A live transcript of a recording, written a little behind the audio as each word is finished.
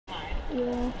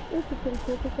Yeah, it's a pretty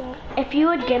cool pickaxe. If you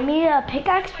would give me a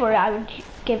pickaxe for it, I would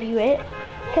give you it.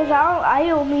 Cause I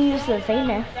only use the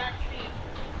Zenith.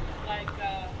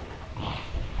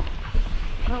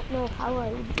 I don't know how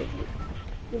I would give you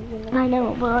I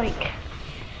know, but like,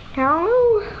 how?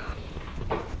 Oh,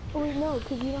 wait, no,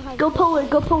 because you don't have... go polar,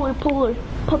 go polar, polar,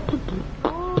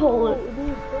 polar. Dude,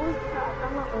 holy crap,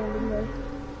 I'm not landing there.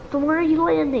 So where are you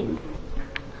landing?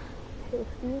 50.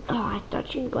 Oh, I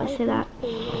thought you were going to say that.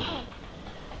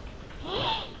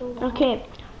 Okay,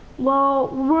 well,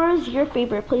 where is your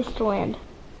favorite place to land?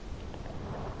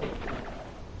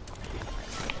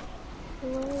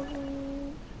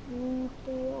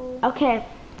 Okay,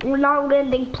 we're not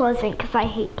landing Pleasant because I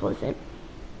hate Pleasant.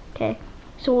 Okay,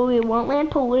 so we won't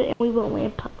land Polar and we won't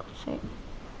land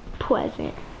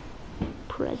Pleasant.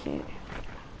 Present.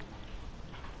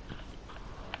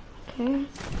 Okay,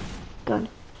 good.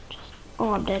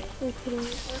 Oh, I'm dead.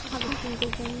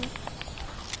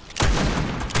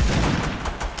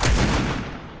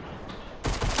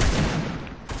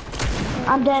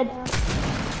 I'm dead.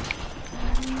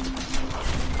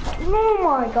 Oh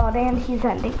my god, and he's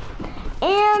ending.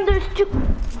 And there's two.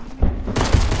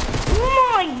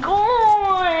 Oh my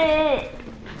god!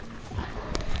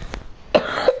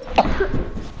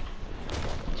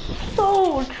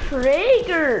 So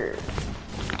triggered.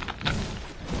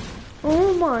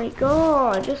 Oh my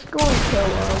god, just go and kill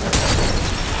him.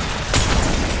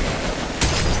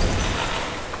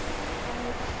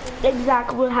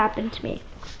 Exactly what happened to me.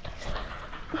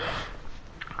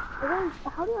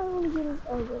 How do I want to get in?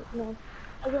 Oh, wait, no.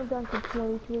 I went down to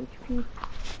 22 HP.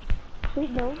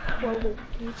 Wait, no, 12 HP.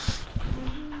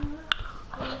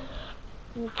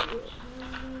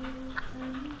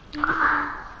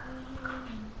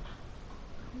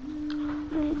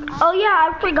 Oh yeah, I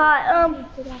forgot.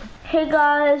 Hey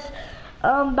guys,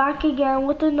 back again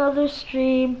with another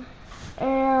stream,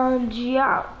 and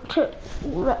yeah, today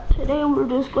we're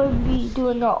just going to be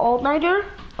doing an all-nighter,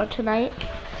 or tonight.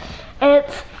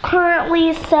 It's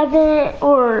currently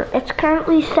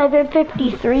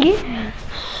 7:53.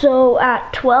 So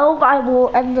at 12, I will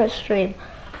end the stream.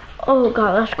 Oh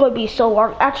god, that's going to be so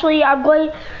long. Actually, I'm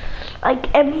going,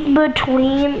 like, in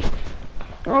between,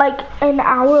 like, an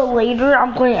hour later,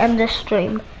 I'm going to end this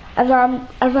stream. And then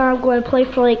I'm going to play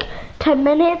for, like, 10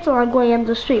 minutes, and I'm going to end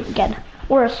the stream again.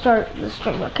 Or start the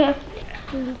stream, okay?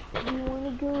 Do you want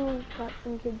to go cut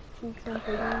some kids to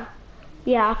something?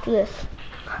 Yeah, after this.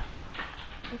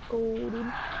 Let's go,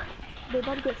 dude. They're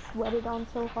about to get sweated on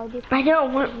so hard. I know,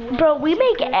 bro, we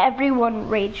make everyone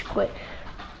rage quit.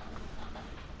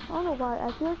 I don't know why.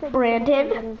 I feel like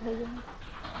Brandon?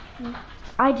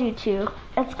 I do too.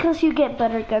 It's because you get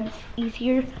better guns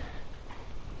easier.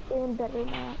 And better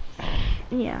mats.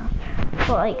 Yeah.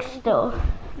 But like still,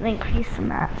 increase the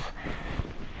mats.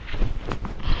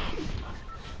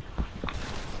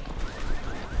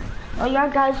 Oh yeah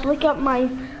guys, look at my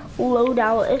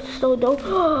loadout. It's so dope.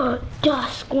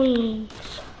 Dusk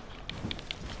wings.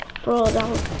 Bro, that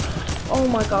was, oh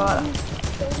my god.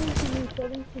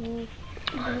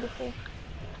 Beautiful.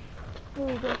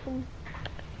 Really good.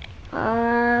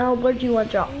 What do you want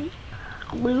to drop?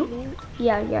 Loot?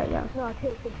 Yeah. No,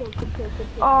 kill.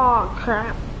 Oh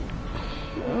crap.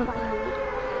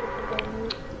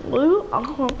 Loot?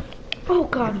 Oh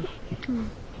god.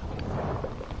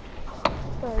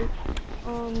 Sorry.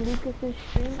 Lucas's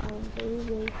stream, I'm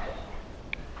very.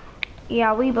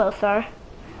 Yeah, we both are.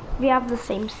 We have the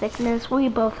same sickness. We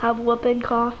both have whooping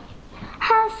cough.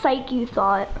 How psych you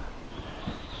thought?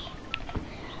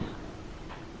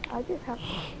 I just have to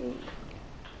sleep.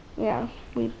 Yeah,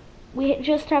 we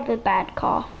just have a bad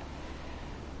cough.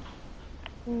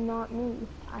 Not me.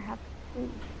 I have to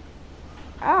sleep.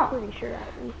 Oh. Pretty sure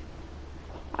at least.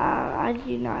 I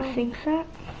do not think that.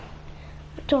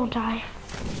 Don't die.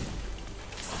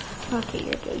 Okay,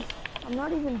 you're good. I'm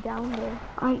not even down there.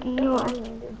 I know.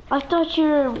 I thought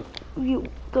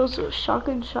those were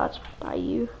shotgun shots by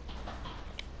you.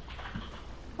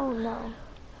 Oh no.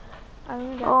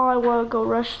 I want to go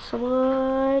rush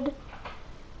someone.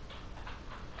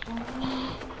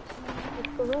 Let's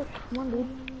go rush. Come on, dude.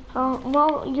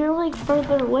 Well, you're like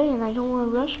further away and I don't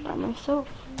want to rush by myself.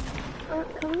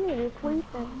 Come here, just wait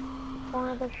then.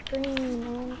 On the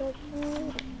screen.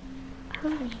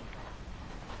 Hurry.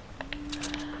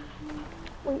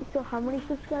 Wait, so how many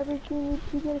subscribers do you need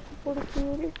to get a supporter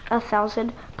creator?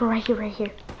 1,000. But right here.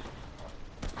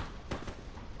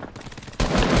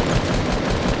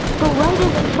 But right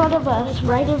in front of us. I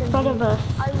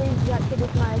lazy that kid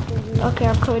with my SMG. Okay,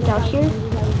 I'm coming down here.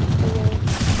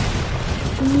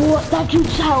 What? That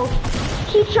dude's health.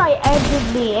 He tried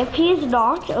ending me. If he's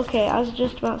knocked, okay, I was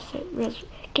just about to say,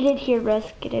 Get in here,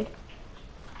 Rez. Get in.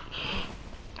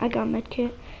 I got a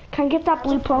medkit. Can I get that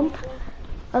blue pump?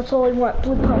 That's all I want.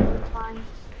 Blue pump. Fine.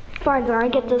 Fine, then I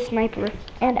get the sniper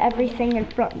and everything in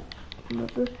front.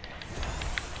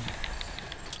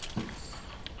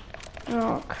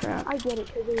 Oh crap. I get it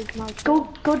because it was my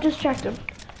Go distract him.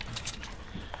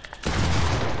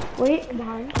 Wait. I'm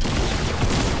behind.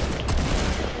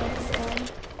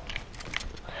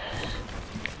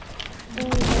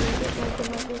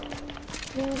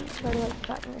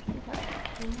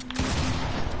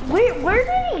 Wait, where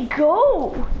did he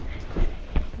go?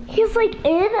 He's like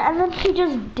in and then he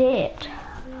just dipped.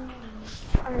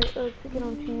 Alright, let's get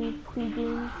on to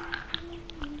pre-game.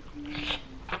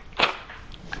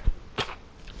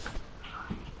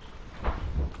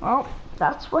 Well,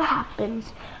 that's what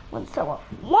happens when someone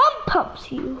one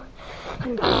pumps you.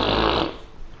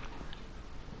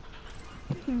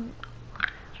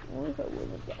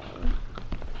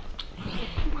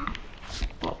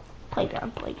 Oh,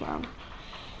 playground.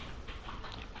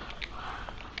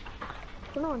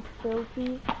 Turn on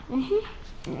selfie.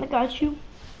 I got you.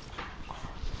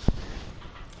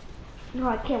 No,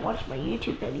 I can't watch my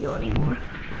YouTube video anymore.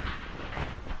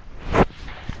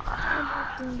 I'm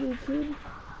watching YouTube.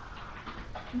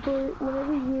 But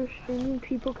whenever you're streaming,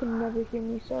 people can never hear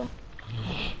me, so.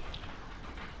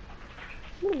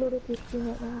 I'm gonna load up your stream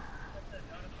right now.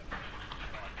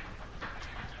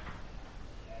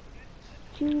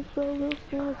 Jeez, bro, real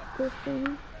stream is still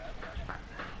streaming.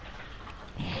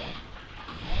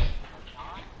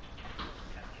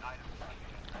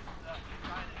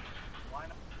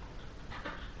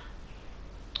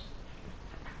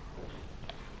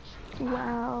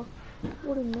 Wow,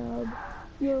 what a nub.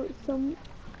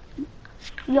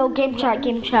 Yo, game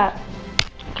chat.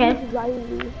 Okay?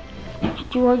 Riley.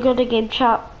 Do you want to go to game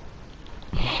chat?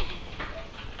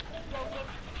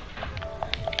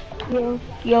 Yeah.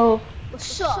 Yo,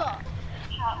 What's up?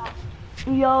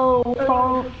 yo,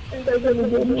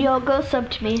 go sub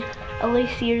to me.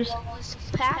 Elysiers.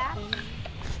 Packing.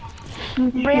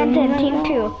 Brandon, team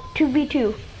 2.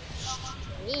 2v2.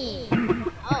 Me.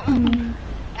 Oh.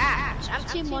 Gosh, I'm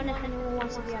team 1 if anyone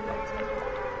wants to be on my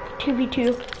team.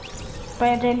 2v2.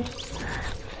 Brandon.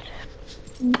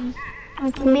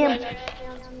 Me and...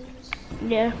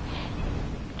 Yeah.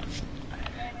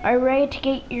 Are you ready to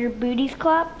get your booties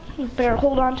clapped? You better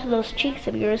hold on to those cheeks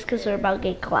of yours because they're about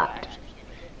to get clapped.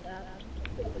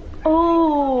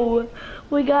 Oh,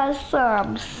 we got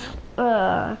some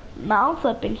mouth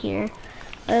up in here.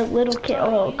 A little kid.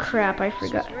 Oh crap! I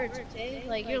forgot.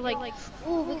 Like you're like,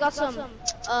 ooh, we got some,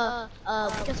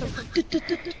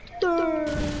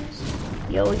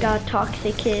 Yo, we got a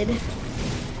toxic kid.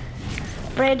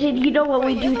 Brandon, you know what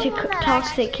we do to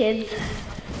toxic kids?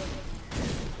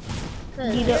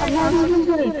 You know, I'm not even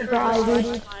gonna try,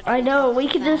 dude. I know we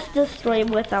can just destroy him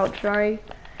without trying,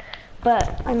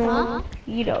 but I know.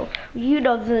 you know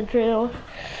the drill.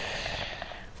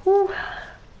 Whew.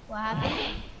 What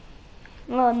happened?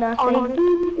 Oh, nothing. Honestly,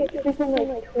 it's freaking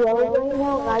like 12 right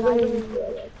now, and I don't even feel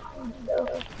it.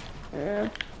 So, Yeah.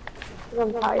 'cause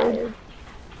I'm tired.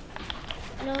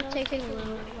 No, taking a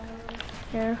little.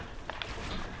 Yeah.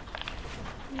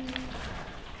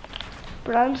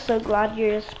 But I'm so glad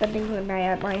you're spending the night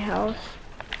at my house.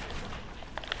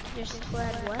 You're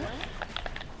glad what?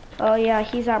 Oh yeah,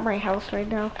 he's at my house right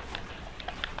now.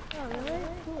 Oh, really?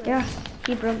 Cool. Yeah,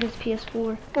 he broke his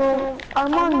PS4. Well,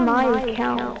 I'm on my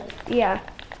account. Yeah.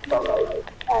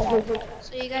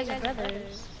 So you guys are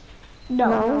brothers?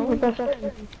 No. we're best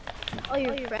friends. Oh,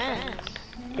 you're friends.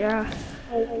 Yeah.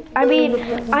 I mean,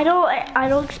 I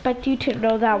don't expect you to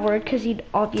know that word because you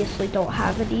obviously don't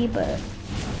have any, but.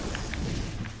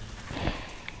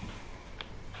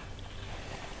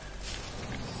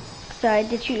 Sorry,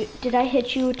 did I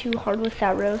hit you too hard with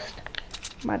that roast?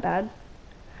 My bad.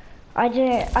 I've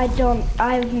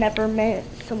never met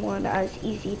someone as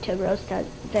easy to roast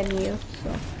than you,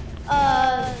 so.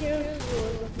 Here's the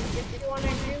rules. If you want to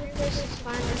agree with this, it's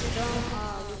fine. If you don't,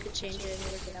 we could change it and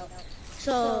work it out.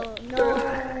 So,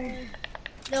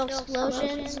 no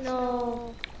explosions,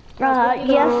 no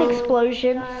Yes,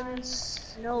 explosion.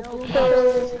 guns, no blue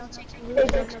guns, no taking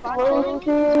loot, no spot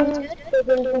killing.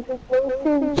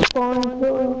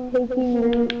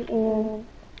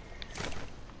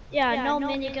 Yeah, no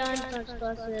miniguns, no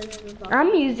explosives. No bombs.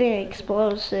 I'm using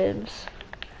explosives.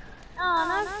 No,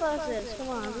 not explosives. Come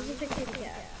on, these are for kitty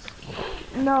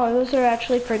cats. No, those are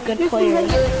actually for good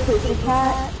players.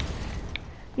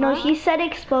 No, he said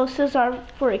explosives are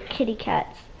for kitty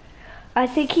cats. I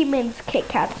think he means Kit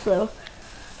Kats though.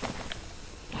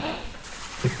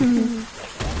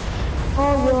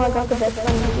 Oh, yo, I got the best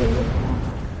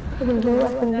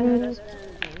friend.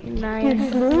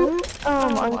 Nice. Blue,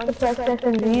 unsuppressed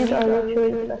SMGs are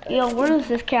literally the best. Yo, what is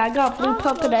this cat? I got blue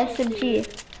pump and SMG.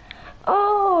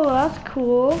 Oh, that's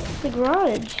cool. The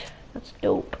garage. That's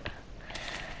dope.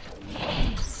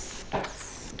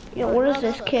 Yo, what is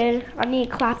this kid? I need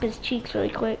to clap his cheeks really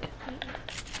quick.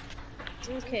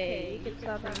 Okay, you can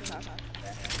stop and talk.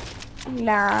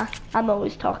 Nah, I'm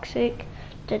always toxic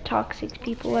to toxic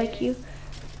people like you.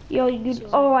 Yo, you.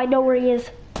 Oh, I know where he is.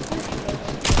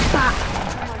 Bah.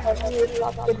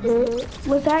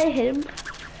 Was that him?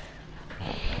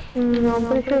 No, I'm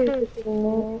pretty sure it's just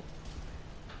Oh.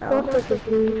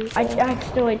 I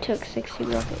accidentally took 60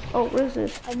 rockets. Oh, what is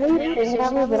this? I know you're shooting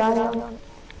at me, but I don't.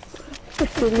 You're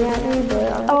shooting at me,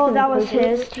 but I'm Oh, just that gonna was take it.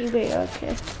 his teammate.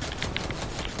 Okay.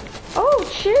 Oh,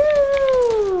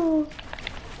 chill.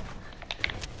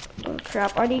 Oh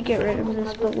crap! I need to get rid of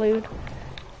this balloon.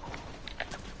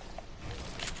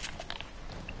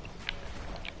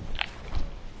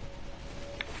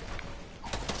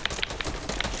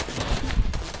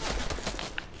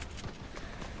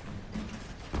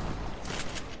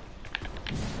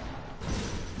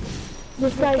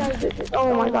 This guy,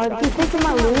 oh my god, he's taking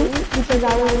my loot because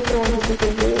I was the one who took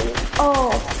his loot.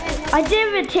 Oh, I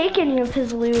didn't even take any of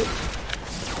his loot.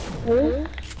 Really?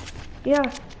 Yeah,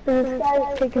 So this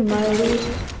guy's taking my loot.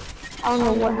 I don't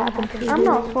know what happened to him. I'm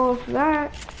not full of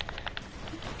that.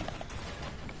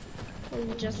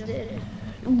 You just did.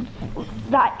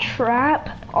 That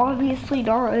trap? Obviously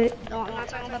not. No, I'm not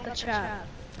talking about the trap.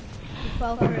 You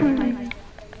fell for it.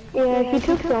 Yeah, he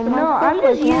took so much. No, I'm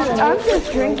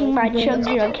just drinking my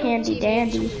Chuggy on Candy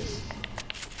Dandy.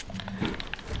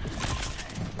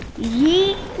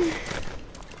 Yeet.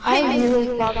 I really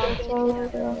love this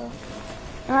show.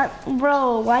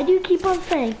 Bro, why do you keep on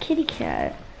saying kitty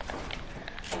cat?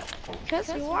 Because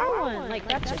you are one. Like,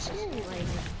 that's your skin. Like,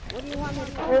 what do you want me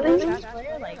to call Really? you? Trash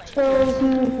player? Like, So he's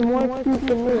more cute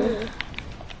than me.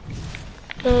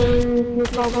 So you're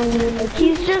probably like,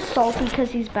 He's just salty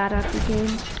because he's bad at the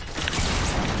game.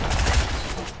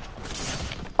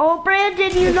 Oh,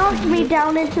 Brandon, you knocked me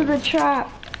down into the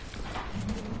trap.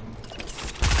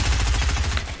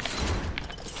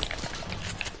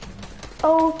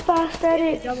 Oh, fast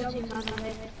edit. double team on the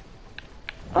way.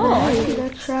 Oh, I see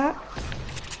that trap.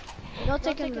 Go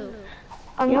take a move.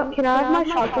 can I have my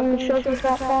shotgun shells and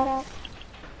trap back?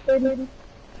 I didn't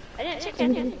take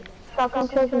anything. Shotgun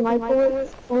shells and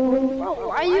rifles? Only? Bro,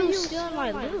 why are you stealing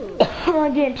my loot? I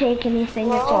didn't take anything,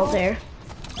 it's all there.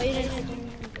 Oh, you didn't take anything.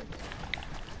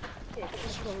 Okay,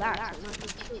 just relax. I'm not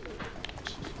gonna kill you.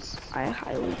 Jeez. I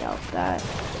highly doubt that.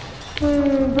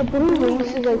 The blue wings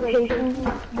is like patience.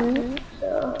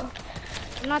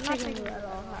 I'm not taking loot at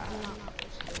all. I'm not.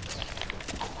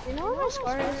 You know what my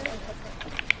scar is?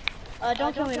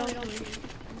 Don't kill me, don't kill me.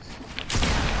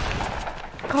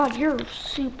 God, you're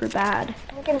super bad.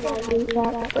 I'm gonna go do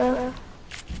that, bro.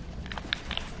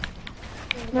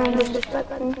 No, I'm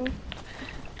disrespecting.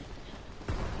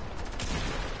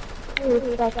 I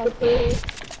respect the place.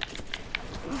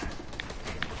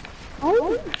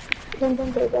 Oh, don't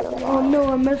say that a lot. Oh no,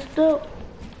 I messed up.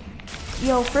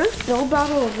 Yo, first build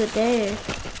battle of the day.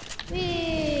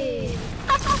 Whee!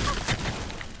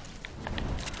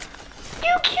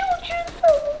 You killed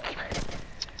yourself!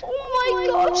 Oh my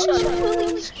gosh, I'm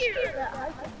really scared.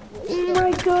 Oh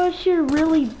my gosh, you're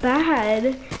really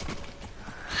bad.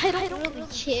 I don't really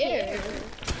care.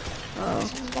 Oh,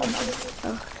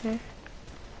 okay.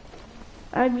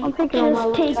 I'm taking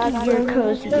all just my taking your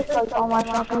cozy. Just like all my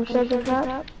shotgun shells and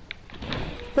crap.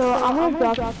 So I'm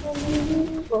gonna drop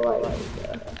some but like,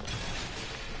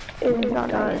 it's not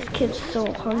God, nice. this kid's so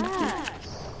hungry.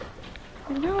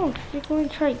 No, you're going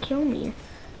to try to kill me.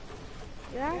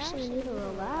 You actually need to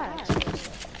relax.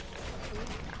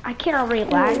 I can't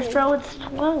relax, bro. It's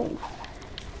 12.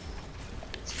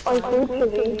 Like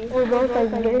literally, we're both like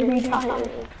very tired.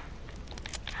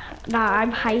 Nah,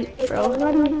 I'm hyped, bro. I'm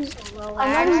not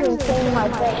even saying my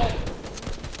best.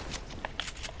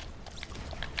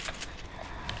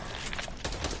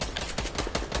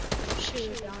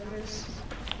 Shoot, Donners.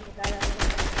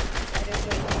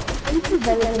 This is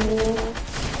better than me.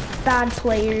 Bad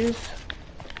players.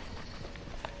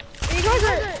 You guys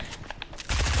are.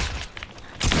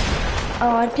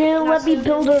 Oh, it didn't let me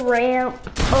build a ramp.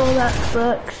 Oh, that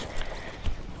sucks.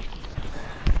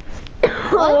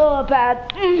 Oh, bad.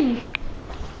 Saying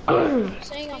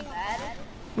I'm bad?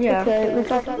 Yeah. Okay, we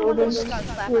got to build this.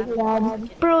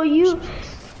 Bro, you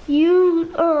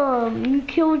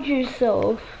killed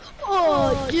yourself.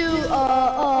 Oh, dude,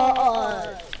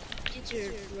 get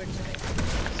your words right.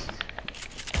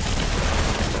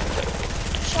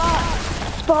 Shot.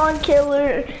 Spawn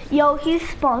killer. Yo, he's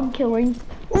spawn killing.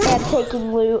 and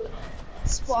taking loot.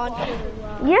 Spawn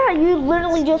killing. Yeah, you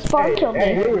literally just spawn killed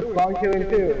Hey, me. you were spawn killing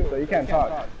too, so you can't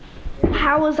talk.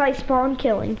 How was I spawn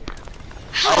killing?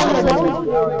 You're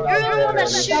the one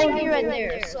that's shooting me right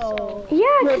there, so. Yeah,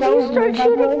 because you start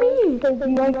shooting me. You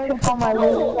like to call my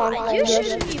loot. No, you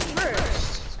shooted me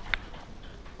first.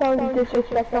 That was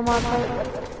disrespect on my part.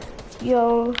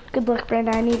 Yo, good luck,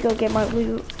 Brenda. I need to go get my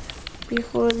loot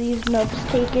before these nubs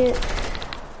take it.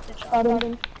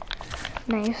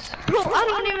 Nice. Bro, I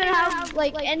don't even have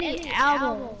like any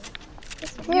ammo.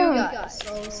 You guys,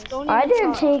 so don't even I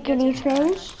didn't talk. take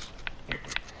anything.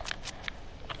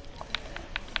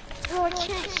 Bro, I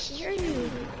can't hear you. You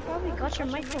probably got your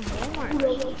mic from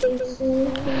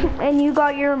Walmart. And you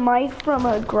got your mic from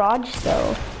a garage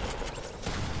sale.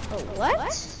 Oh,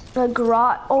 what? A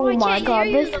garage. Oh I my can't god,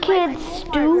 hear you. this The mic kid's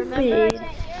from Walmart, remember? I stupid.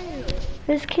 can't hear you.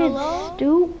 This kid's Hello?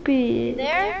 stupid.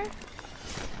 There?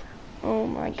 Oh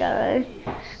my god.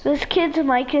 This kid's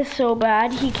mic is so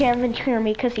bad, he can't even hear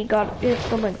me because he got it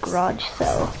from a garage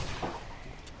sale.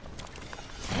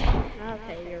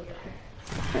 Okay, you're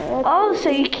right. Oh, so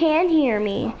you can hear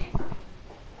me.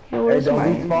 Here, Hey, where's don't be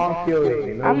my... spawn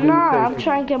killing. No I'm loot not, I'm taking.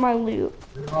 trying to get my loot.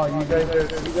 Oh, you guys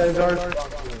are spawn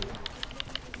killing.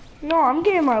 No, I'm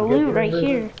getting my loot right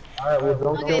here. Alright, well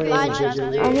don't Okay, kill bye, me.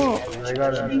 Justin. I won't. I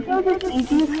gotta. These are the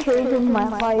easiest kills of my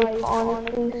life,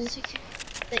 honestly. The easy.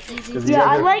 'Cause you Yeah, guys I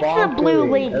are like the spawn blue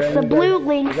killing, links. and then The you blue guys-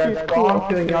 links you guys is spawn cool.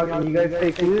 killing, how can you guys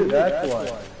take loot? That's why.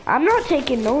 I'm not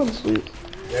taking no one's loot.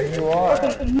 Yeah, you are.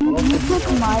 You took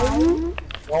my loot?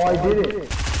 No, I didn't.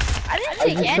 I didn't I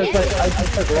take any. I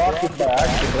just took rockets by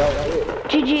accident. That was it.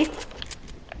 GG.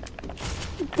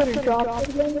 You could have dropped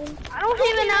it again. I don't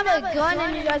even have a gun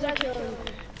and you guys are killing me.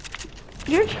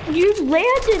 You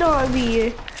landed on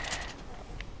me.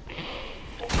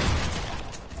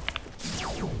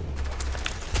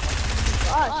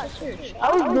 Gosh, that's your shot. I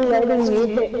was letting you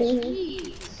hit me.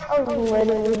 Jeez. I was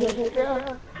letting you hit me.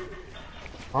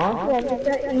 Huh? Yeah, get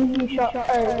that easy shot.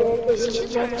 These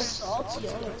kids are salty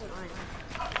all the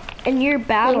time. And you're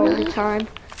bad all the time.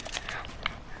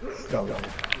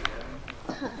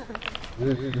 Is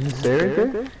it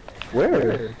serious?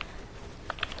 Where?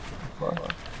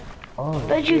 Oh,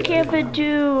 But you can't even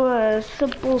do a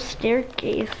simple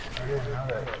staircase.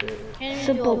 Can't even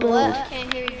Simple do a what? build.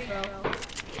 Can't hear you, bro.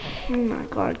 Oh my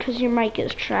god, because your mic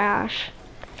is trash.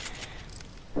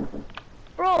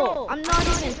 Bro, I'm not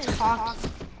even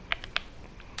talking.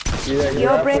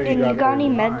 Yo, Brandon, you got any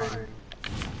meds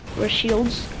or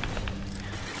shields?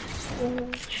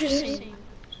 Interesting.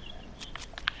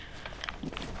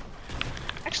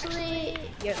 Actually,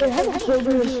 I haven't killed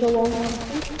you in so long.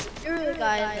 you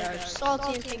guys are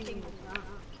salty and taking.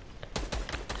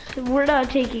 We're not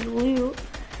taking loot.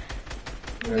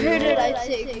 Where did I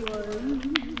take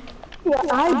one? Yeah,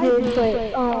 I did, but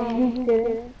you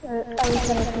didn't. I was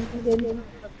gonna think you did.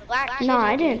 Black No,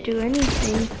 I didn't do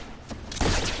anything.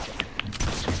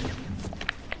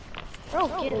 Bro,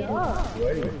 get it up.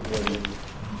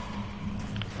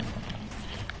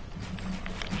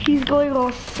 He's going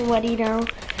all sweaty now.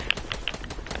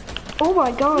 Oh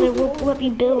my god, it won't let me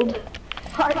build.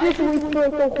 I just went through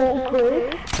like the whole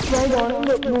clip, right on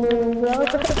it,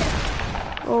 but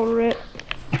Oh, rip.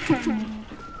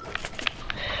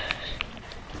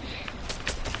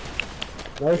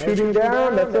 No shooting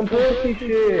down, that's some pussy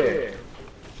shit.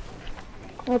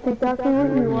 that's exactly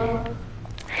what you want.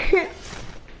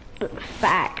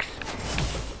 Facts.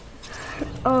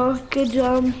 Oh, good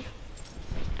job.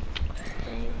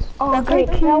 Oh, great.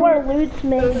 Now our loot's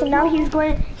made. So now he's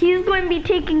going to be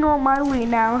taking all my loot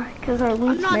now, because our I'm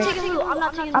loot's not made. taking loot. I'm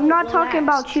not taking loot. I'm not talking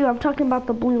Relax. about you. I'm talking about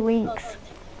the blue links.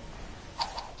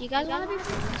 Do you guys want to be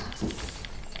friends?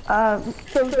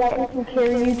 So that we can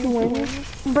carry you to win.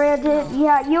 Brandon,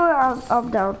 yeah,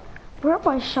 I'm down. Where are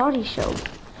my shoddy shells?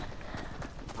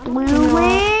 Blue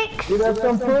links. Dude, that's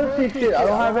some pussy shit. I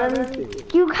don't have anything.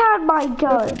 You had my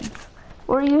guns,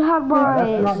 or you had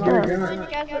my That's not your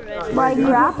stuff. gun. My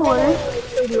grappler.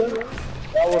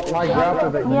 That was my grapple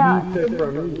that Yeah. you took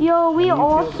from me. Yo, we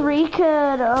all three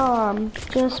could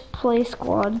just play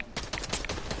squad.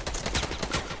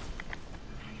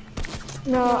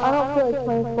 No, I don't feel like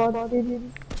playing squad,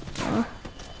 dude.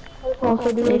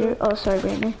 Also, dude, Later. Oh, sorry,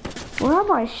 Brandon. Where are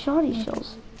my shoddy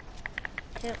shells?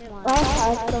 Hit one. I'll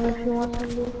pass them if you want them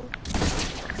to.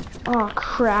 Oh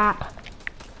crap.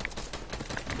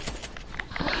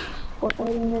 What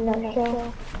in a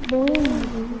nutshell.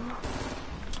 Boom.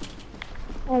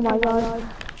 Oh my god.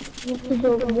 You have to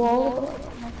build a wall.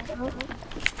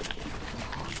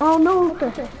 Oh no.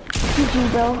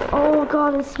 GG, bro. Oh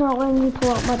god, it's not letting me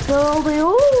pull out my building.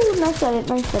 Ooh, nice edit,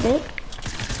 nice edit.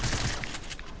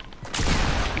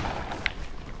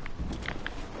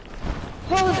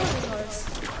 Oh,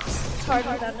 it's hard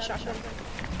without a shotgun.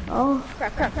 Oh,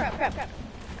 Crap.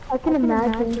 I can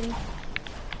imagine.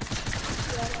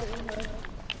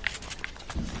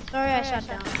 Sorry, I shot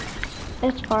down.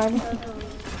 it's fine.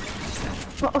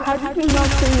 Well, how did you not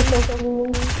see yourself?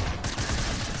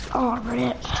 Oh,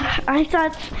 rip. I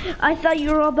thought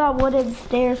you were on that wooden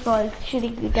stairs, so I was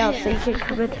shooting you down so you could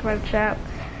come into my trap.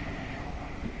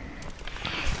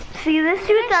 See, this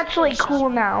dude's actually cool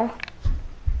now.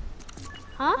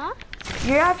 Huh?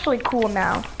 You're actually cool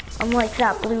now. Unlike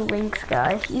that blue Lynx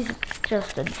guy. He's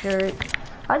just a jerk.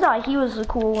 I thought he was the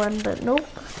cool one, but nope.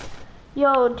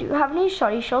 Yo, do you have any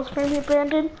shotty shells for me,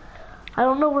 Brandon? I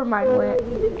don't know where mine went.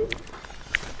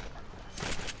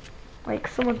 Like,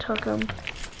 someone took them.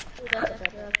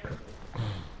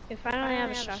 If I don't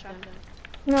have a shotgun.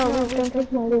 No, don't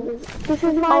take my loot. This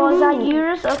is my Oh, is that loot.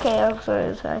 yours? Okay, I'm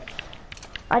sorry.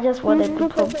 I just wanted to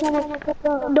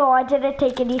pull. No, I didn't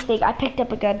take anything. I picked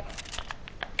up a gun.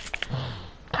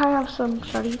 Can I have some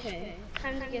shotties? Okay,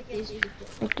 time to get these people.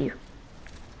 Thank you.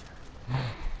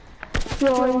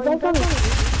 Yo, you guys got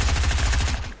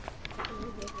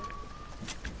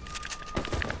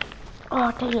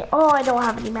Oh, dang it. Oh, I don't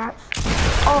have any mats.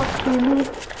 Oh, excuse me.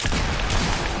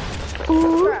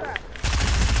 Ooh.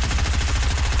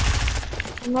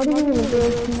 I'm not even gonna do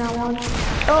it from now on.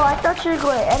 Oh, I thought you were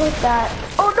going to edit that.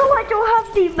 Oh, no, I don't have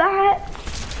any mats.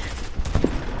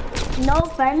 No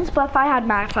offense, but if I had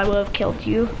mats, I would have killed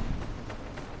you.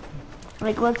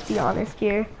 Like, let's be honest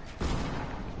here.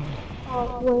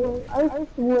 Oh, wait, I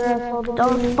swear I saw the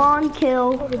Don't spawn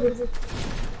kill.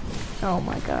 Oh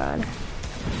my god.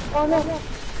 Oh no.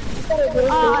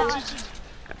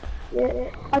 Yeah,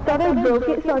 I thought I broke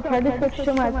it, so I tried to switch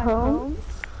to my phone.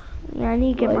 Yeah, I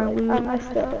need to get my I loot.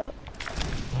 messed up.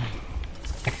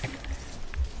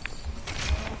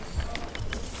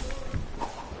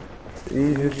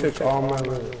 You just took all my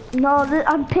loot. No,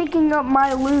 I'm picking up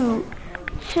my loot.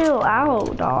 Chill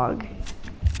out, dog.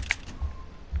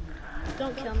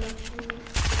 Don't kill me.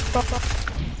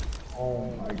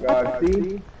 Oh my god,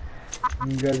 see?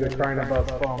 You guys are trying to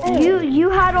bust bump. You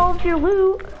had all of your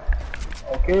loot.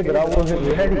 Okay, but I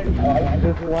wasn't ready. I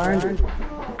just landed.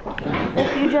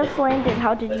 If you just landed,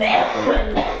 how did you have the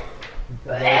loot?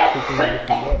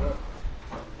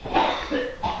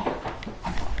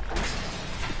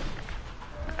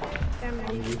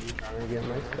 I'm just trying to get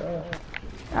my stuff.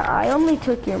 I only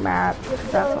took your map.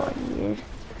 That's all I needed.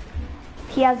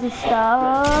 He has his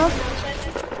stuff.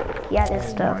 He had his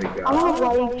stuff. I don't know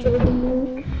why you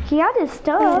killed me. He had his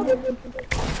stuff.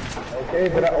 Okay,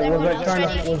 but was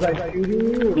I shooting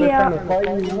you? Was Yeah. I trying to fight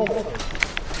you?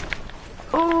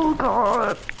 Oh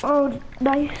god. Oh,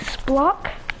 nice block.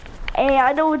 Hey,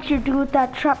 I know what you do with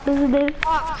that trap, isn't it?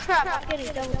 Oh crap, I'm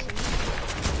getting done with him.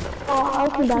 Oh, I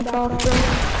can back off.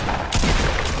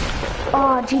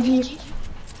 Oh, GG.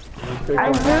 I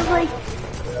was like,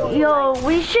 yo,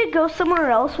 we should go somewhere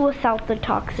else without the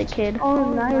toxic kid.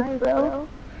 Oh, nice, bro.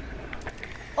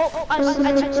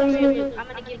 I took some for you. I'm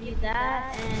gonna give you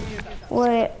that and your gun.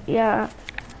 Wait, yeah.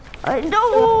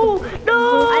 No!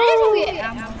 No! I didn't get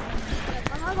ammo.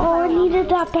 Oh, I needed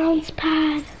that bounce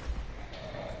pad.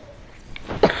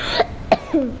 I'm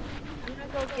gonna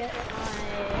go get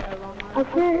my aroma. I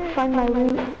can't find my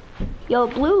loot. Yo,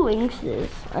 Blue Wings is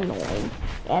annoying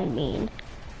and mean.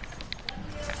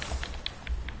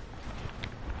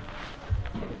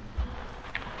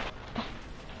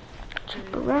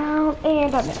 Jump around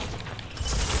and I'm in.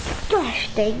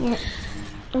 Gosh dang it.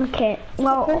 Okay,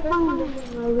 well,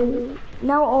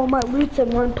 now all my loot's in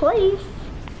one place.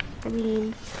 I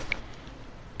mean,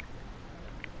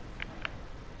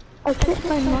 I can't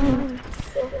find mine.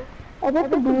 I bet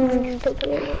the blue took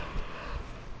it.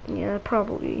 yeah,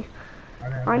 probably.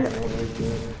 I know.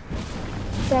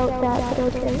 Doubt that,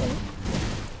 but okay.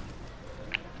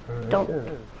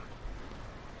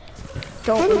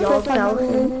 Don't we all tell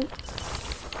him?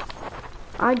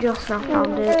 I just now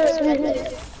found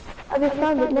it. I just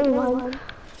found it, never mind.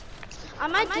 I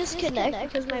might disconnect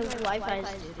because my Wi-Fi is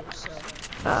doo-doo, so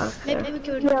Okay. maybe we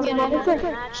could Yeah, get another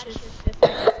match if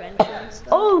my friend joins.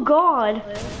 Oh god.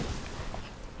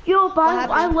 Yo, but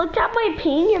I looked at my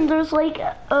ping and there's like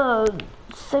a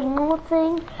signal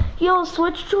thing. Yo,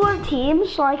 switch to our team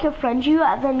so I can friend you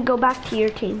and then go back to your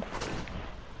team.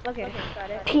 Okay, got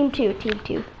it. Team 2.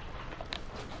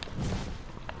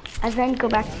 And then go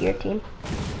back to your team.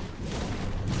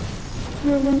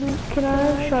 Can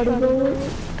I try to do it?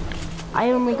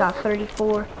 I only got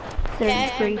 34,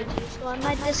 33. So I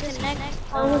might disconnect.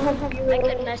 I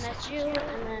could message you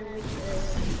and then we could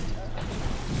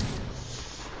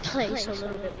play a little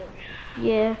bit more.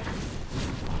 Yeah.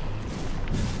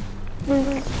 I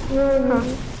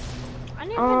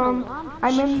need an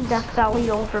I'm in Death Valley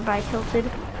over by Tilted.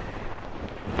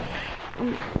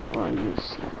 Well, you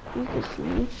can see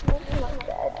me.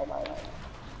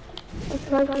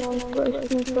 It's like one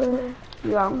person for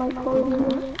Yeah. my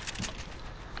clothing.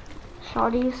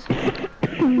 Shotties.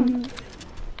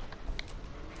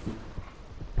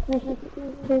 This is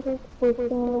the first in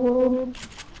the world.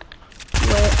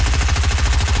 What?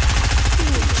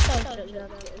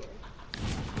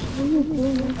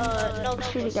 No,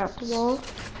 Shooting at the wall.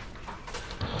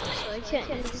 so I can't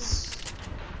use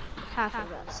half of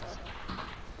that stuff.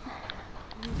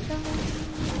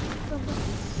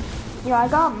 Yeah, I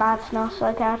got mats now, so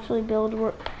I can actually build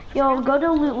work. Yo, go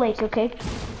to Loot Lake, okay?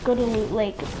 Go to Loot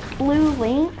Lake. Blue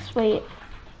links, wait.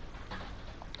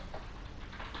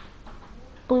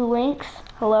 Blue links,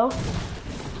 hello?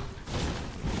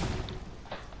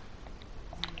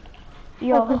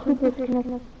 Yo.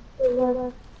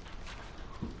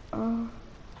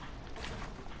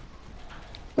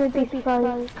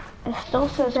 It still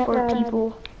says 4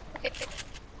 people.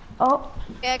 Oh.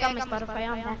 Yeah, I got my Spotify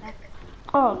on back.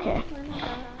 Oh, okay.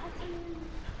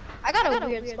 I got a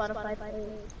weird Spotify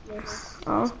playlist.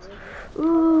 Oh.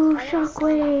 Ooh,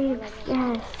 Shockwave.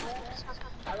 Yes.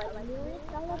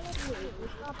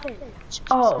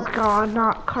 Oh god,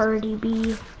 not Cardi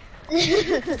B. I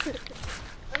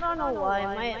don't know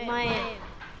why.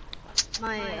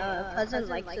 My cousin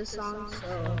likes this song, so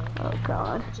Oh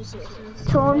god. just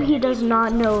Tell him he does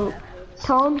not know.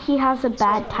 Tell him he has a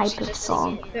bad type of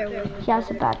song. bear with me. He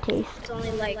has a bad taste. It's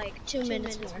only like 2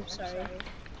 minutes more. Sorry.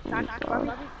 Oh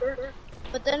god.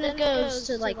 But then it goes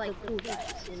to like the cool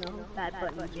guys, you know, Bad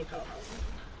Bunny, J. Cole.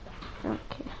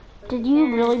 Okay. Did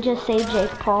you really just say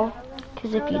Jake Paul?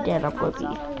 Because if you did, I'm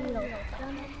whoopee.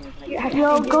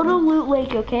 Yo, go to Loot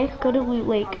Lake, okay? Go to Loot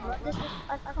Lake.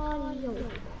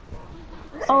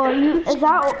 Oh, are you? Is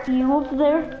that you over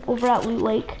there? Over at Loot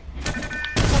Lake?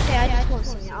 Okay, I just won't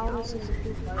sing it. I'll listen to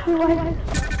people.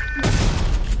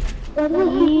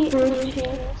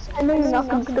 I know you're not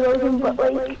gonna throw him, but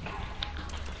like,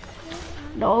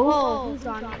 No. Oh, who's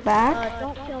on me? Back.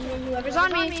 Don't kill me, whoever's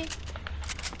on me.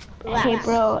 Hey,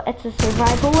 bro, it's a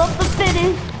survival of the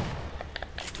fittest.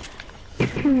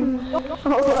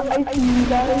 oh, I see you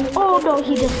guys. Oh no,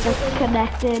 he just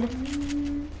disconnected.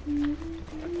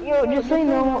 Yo, just so you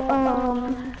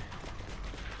know,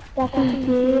 back in the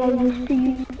day, I used to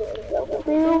use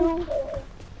Bill.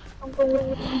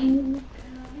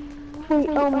 Wait,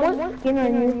 what skin are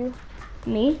you?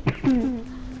 Me?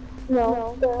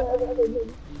 No.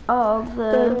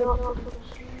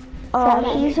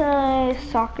 Oh, he's a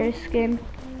soccer skin.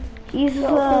 He's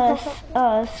the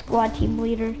squad team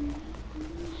leader.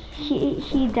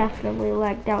 He definitely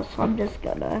lagged out, so I'm just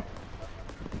gonna.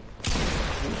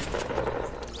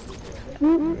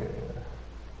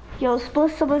 Yo,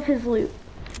 split some of his loot.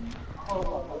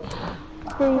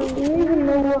 Wait, do you even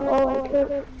know what all I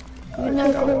took?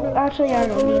 Actually, I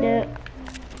don't need it.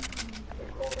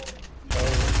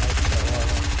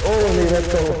 Oh, let's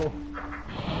go.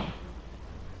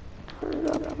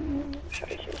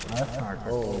 That's not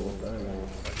cool.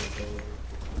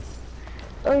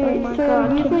 Oh my god,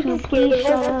 can you please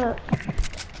shut up?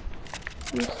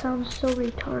 You sound so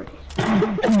retarded.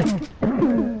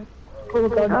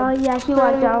 Yeah, he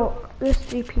lagged out. There's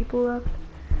 3 people left.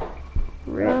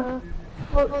 Rip.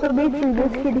 Well, so basically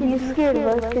this kid, he's scared of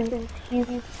us because he's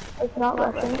like not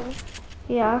Russian.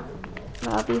 Yeah,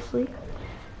 obviously.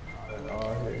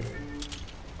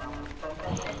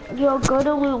 Yo, go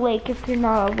to Loot Lake if you're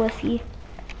not a wussy.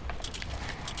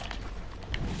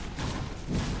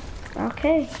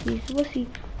 Okay, he's a wussy.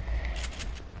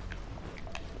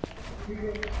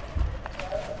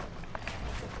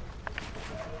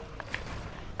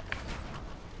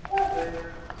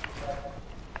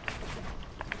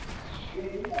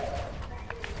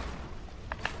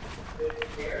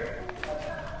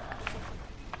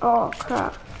 Oh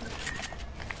crap.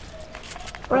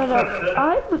 Right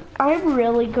up. I'm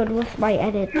really good with my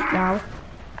edits now.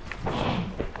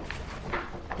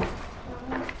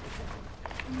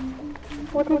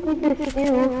 What did you just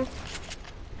do?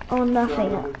 Oh,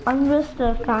 nothing. I'm just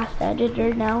a fast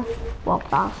editor now. Well,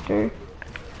 faster.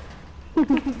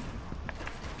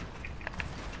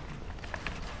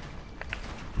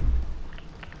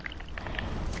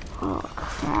 Oh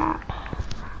crap.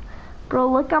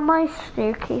 Bro, look at my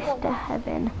staircase to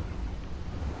heaven.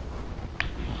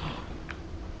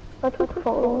 Let's look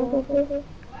forward.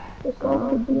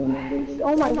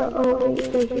 Oh my god, oh wait,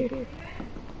 stay here.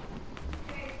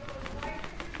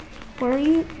 Where are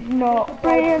you? No,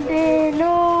 Brandon,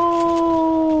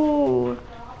 no!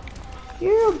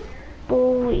 You're a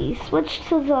Bully. Switch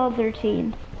to the other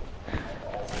team.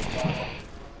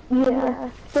 Yeah,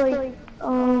 so like,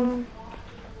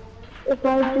 if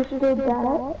I just did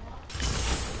that,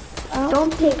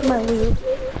 Don't take my loot.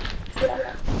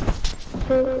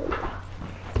 so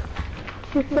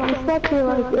just I set to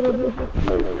like it'll just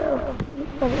explode though.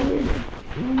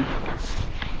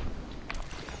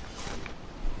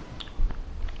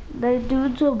 The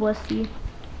dude's a wussy.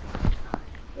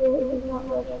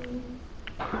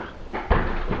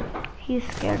 He's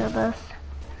scared of us.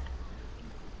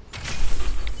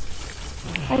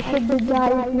 I said the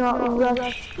guy's not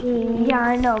rushing. Yeah,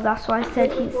 I know. That's why I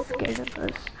said he's scared of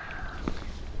us.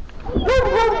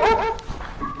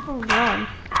 Oh, God.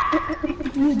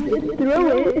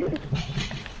 Throw it.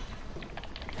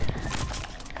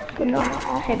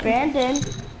 Hey, Brandon.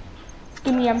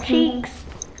 Give me them cheeks.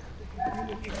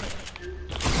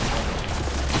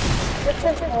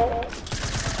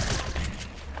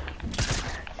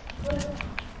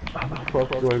 Fuck,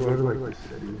 do I go to like the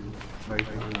city? Like,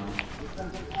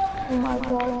 Oh my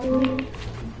god, dude.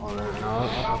 oh,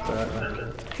 not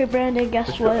that. Hey, Brandon,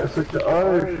 guess what? It's like the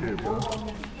other shit, bro.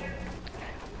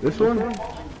 This one?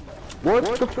 What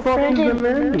the fuck is the Brandon,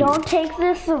 menu? don't take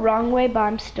this the wrong way, but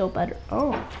I'm still better.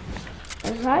 Oh.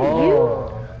 Is that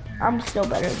you? I'm still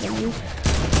better than you.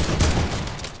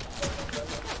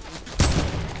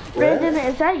 Brandon,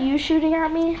 is that you shooting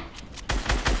at me?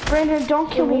 Brandon, don't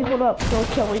kill me. Hold up. Don't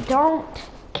kill me. Don't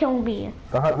kill me.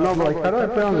 No, but like, how do I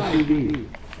play on the TV?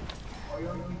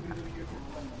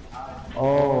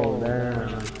 Oh, damn.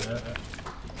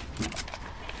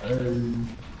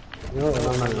 You know what,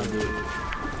 I'm not gonna do it.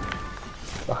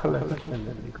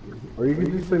 Or you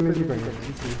can just play music right now.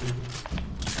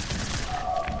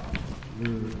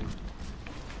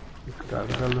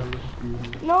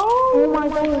 No! Oh my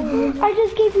god. I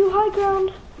just gave you high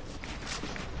ground.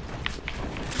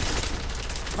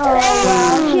 Oh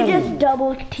wow, she just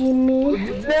double teamed me.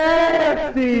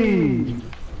 Nasty!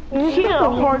 He had a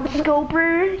hard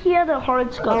scoper. He had a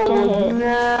hard scope to hit.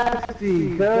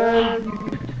 Nasty, cuz.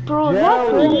 Bro,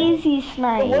 that's easy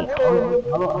snipe.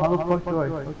 How the fuck do I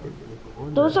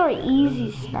fucking... Those are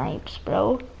easy snipes,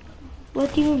 bro.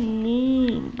 What do you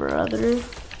mean, brother?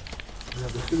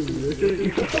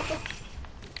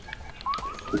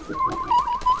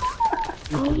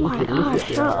 Oh my god,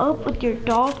 shut up with your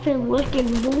dolphin looking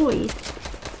voice.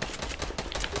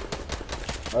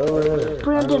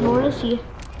 Brandon, where is he?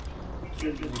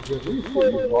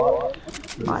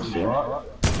 I see him.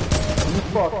 You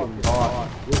fucking bot.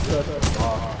 You're such a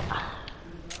bot.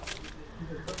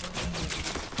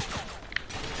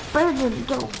 Brandon,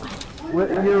 don't.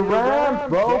 With your ramp,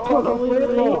 bro. Hold on,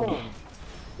 wait.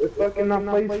 It's fucking not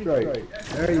play straight.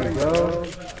 There you go.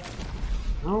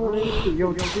 I don't want to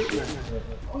yo, shoot me.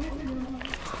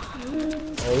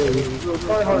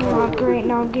 Oh, great,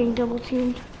 now I'm getting double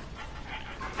teamed.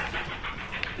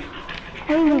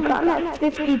 Hey, Luke, I'm at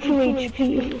 52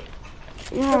 HP.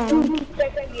 Yeah.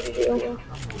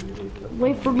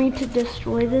 Wait for me to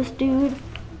destroy this dude.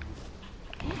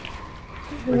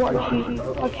 Watch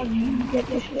you get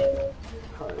this shit.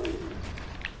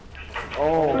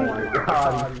 Oh my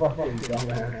god, you fucking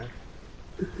dumbass.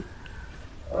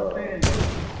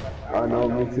 I know,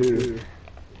 me too.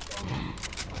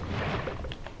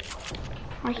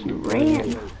 Oh, he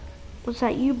ran. Was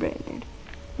that you, Brandon?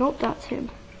 Nope, that's him.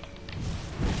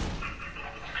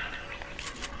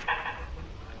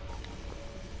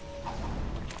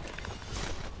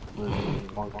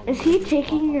 Is he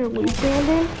taking your loot,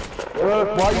 Brandon?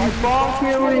 Look, why you spawn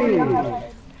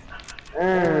killing?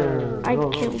 I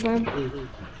killed him.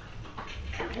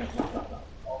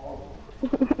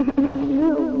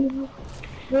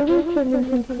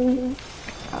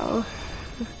 Oh.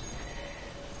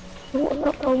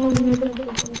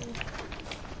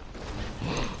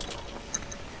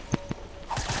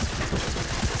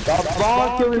 Stop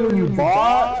spawn killing, you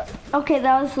bot! Okay,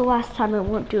 that was the last time. It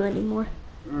won't do anymore.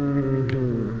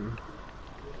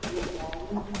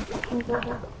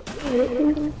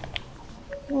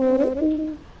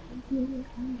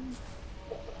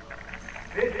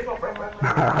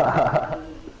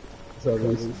 So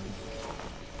racist.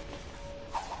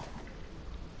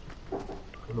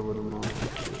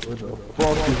 Where the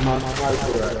fuck is my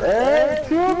sniper at? Hey,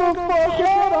 chill the fuck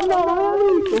out! I'm not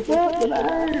ready for fucking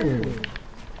aim!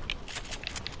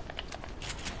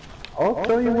 I'll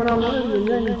tell you when I'm ready and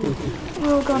then you can...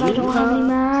 Oh god, I don't have any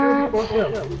mats.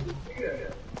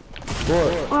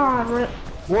 What? Ah, rip.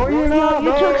 What you not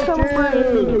You took some chill.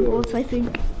 brave bullets, I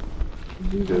think.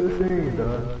 You do the thing,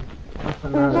 dog.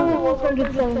 There's only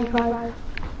 175.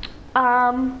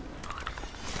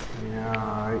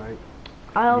 Yeah,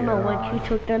 I don't know what you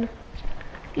took then.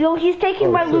 Yo, he's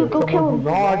taking my loot. Go kill him.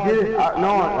 No, I didn't.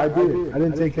 I didn't. I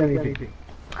didn't take anything.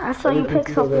 I saw you pick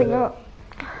something up.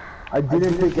 I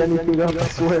didn't take anything up, I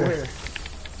swear.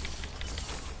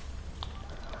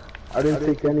 I didn't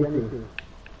take anything.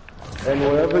 And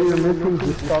whatever you're missing,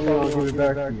 just tell me, I'll give it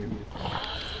back to you.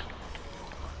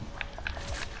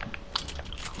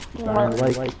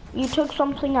 Like, You took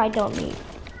something I don't need.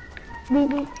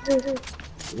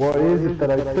 what is it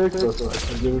that I took so I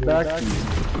can give it back to you?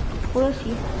 Where is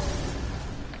he?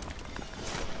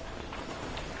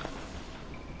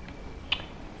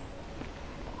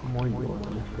 Come on, you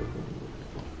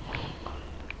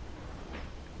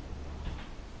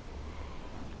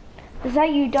Is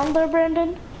that you down there,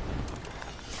 Brandon?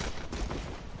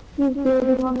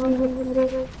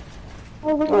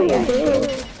 Oh, yeah.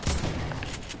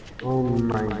 Oh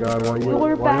my god, why You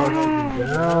were why back.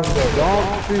 down,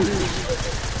 don't shoot.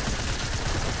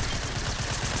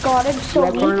 God, I'm so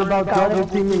Y'all learn weak. about double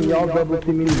teaming, y'all double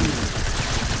teaming me.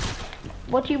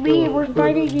 What do you mean? We're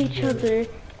fighting each other.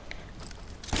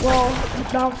 Well,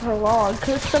 not for long,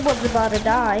 cause someone's about to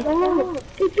die.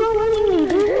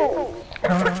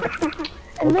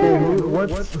 Okay, who's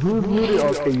looted?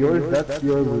 Okay, yours, that's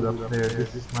your loot up there.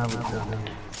 This is my loot down there.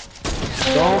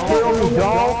 Don't kill me,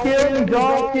 don't kill me,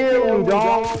 don't kill me,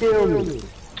 don't kill me.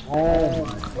 Oh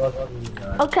my fucking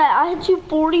god. Okay, I hit you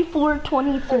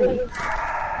 44-23.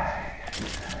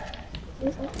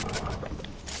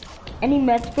 Any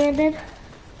meds, Brandon?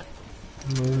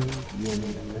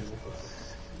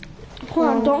 Hold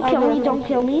on, don't kill me, don't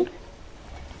kill me.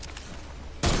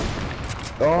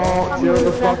 Oh, chill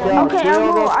the fuck out, Okay,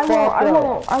 chill the I fuck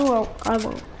out.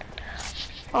 won't.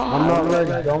 I'm not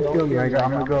ready, don't kill me, I'm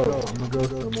gonna go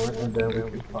somewhere and then we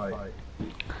can fight.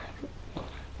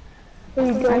 I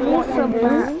need some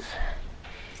meds.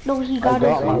 No, he I got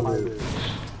got my his. loot.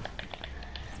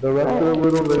 The rest of the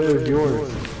loot over there is yours.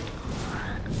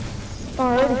 I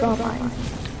already got mine.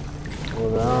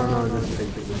 Well, I don't know, just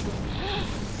take it.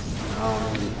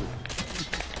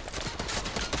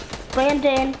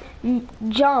 Brandon,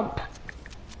 jump.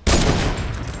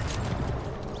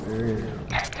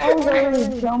 I was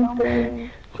already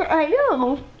jumping. I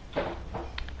know.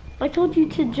 I told you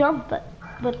to jump,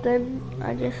 but then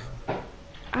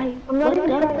I'm not even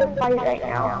trying to fight right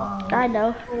now. I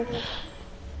know.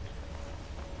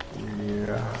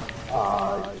 Yeah.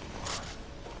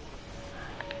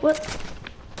 What?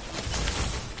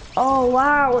 Oh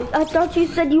wow! I thought you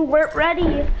said you weren't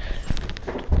ready.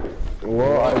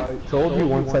 Well, I told you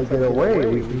once I get away,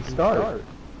 we can start.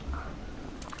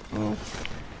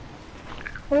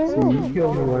 So you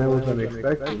killed me when it was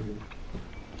unexpected.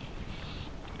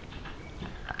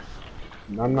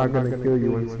 I'm not gonna kill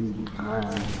you once you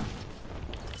land.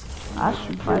 I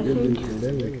should fight you. And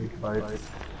then we can fight.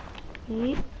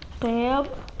 Eat, bam,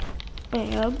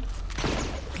 bam.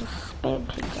 Spam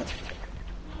pizza.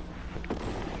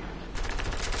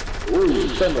 Ooh,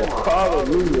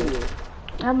 hallelujah.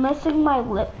 I'm missing my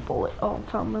lip bullet. Oh,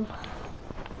 from him.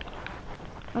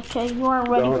 Okay, you aren't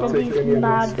ready Don't for take these any of this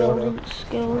mad stuff. building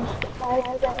skills.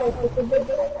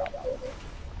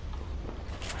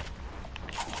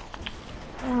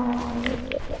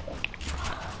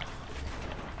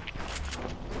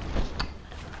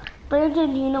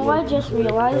 Brandon, you know what I just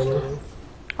realized?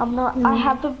 I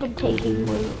haven't been taking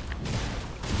loot.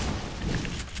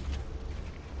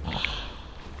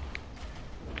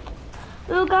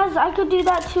 Ooh, guys, I could do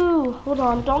that too. Hold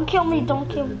on, don't kill me, don't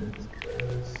kill me.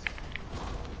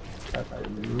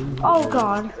 Oh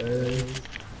god.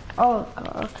 Oh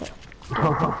god, okay.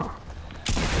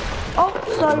 Oh,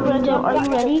 sorry, Brandon, are you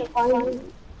ready?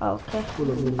 Okay.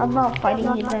 I'm not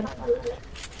fighting you then.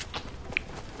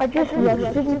 I just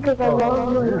rushed it because I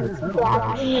love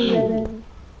flashing and then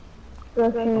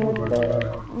rushing with the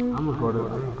I'm gonna go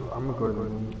to the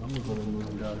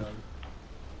moon, guys.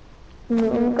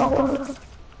 moon gold.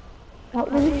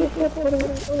 Let me just get what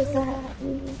is that?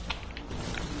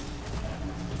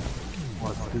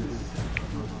 What's this?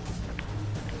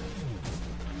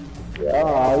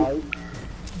 Yeah,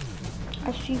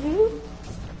 I see you.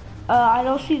 I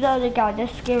don't see the other guy. That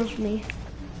scares me.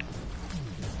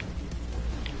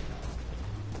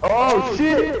 Oh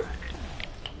shit!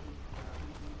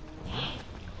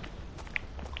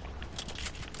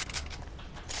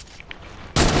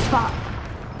 Fuck.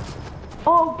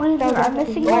 Oh, Brandon, I'm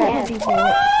missing my heavy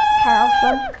bullet. Can I have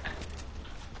some?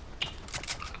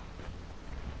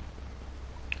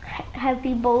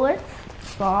 Heavy bullets?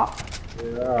 Stop.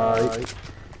 Yeah.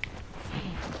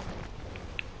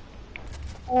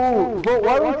 Oh, but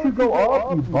why don't you go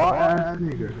up, you bot ass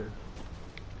nigga?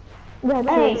 That's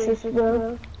Hey. racist,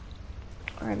 bro.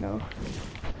 I know.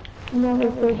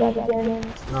 Never say that again.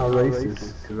 It's not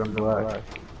racist, because I'm black.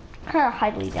 I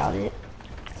highly doubt it.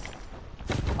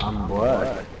 I'm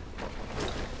black.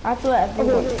 That's what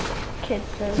everyone kid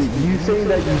says. See, you saying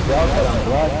that you doubt that I'm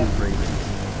black is racist.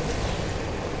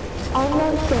 I'm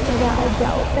not saying that I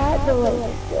doubt that, but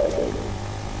like,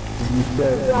 You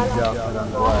said you doubt that I'm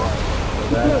black.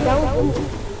 So no, that that's was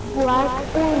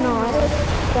black or not,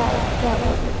 that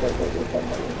was the thing.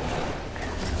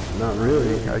 not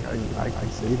really. I can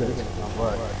say that it's not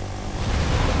black.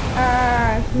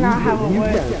 It's not how it You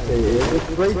works. can't say it. It's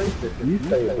racist if you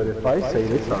say it, but if I say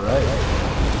it, it's alright.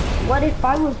 What if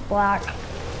I was black?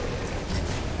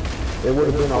 It would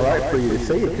have been alright for you to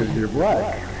say it because you're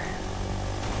black.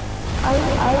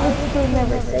 I would still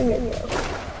never say it though.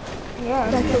 Yeah.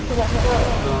 That's just what I know.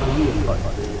 No, you would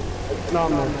fucking say it. It's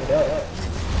not messed up.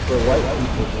 For white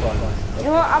people, it's not messed You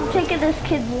know what? I'm taking this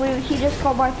kid's loot. He just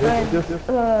called my friend.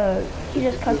 He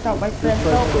just cussed out my friend.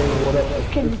 So this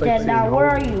kid's dead now. Where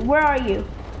are you? Where are you?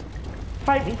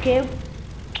 Fight me, kid.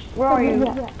 Where are you?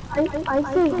 I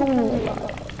say homo.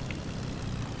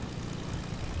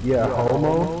 Yeah,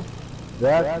 homo?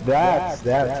 That's bad.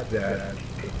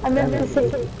 I meant to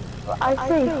say, I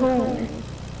say homo.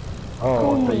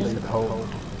 Oh, I thought you said homo.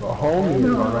 But homie is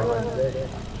alright.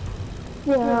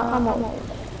 Yeah, I'm alright.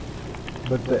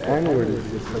 But the N-word is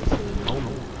just like saying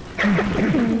homo.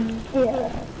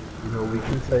 Yeah. You know, we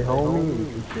can say homie, we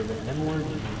can say the N-word,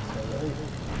 we can say that.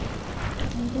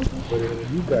 But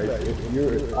if you guys, if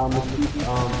you're, I'm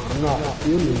not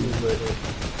assuming, but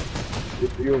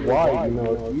if you're white, you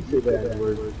know, if you say the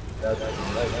N-word, that's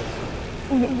alright.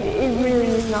 It really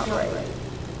is not right.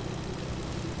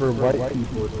 For white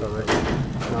people, it's alright.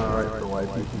 It's not alright for white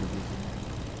people.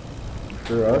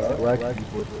 For us, black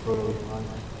people, it's totally fine.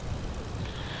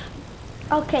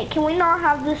 Okay, can we not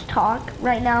have this talk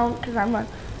right now? Because I'm on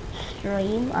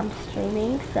stream. I'm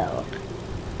streaming, so.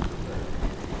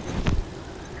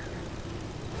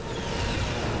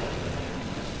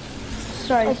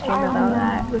 Sorry to stream about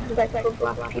that. Respect for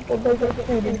black people, they get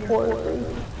treated poorly.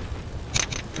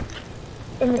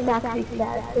 And it's actually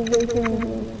sad, because they shouldn't be.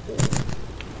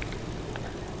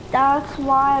 That's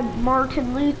why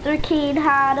Martin Luther King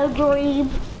had a dream.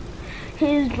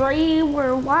 His dream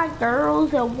were white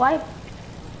girls and white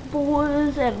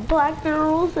boys and black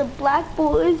girls and black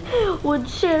boys would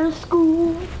share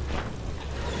school.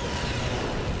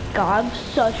 God, I'm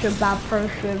such a bad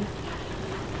person.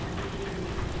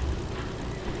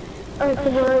 Alright, so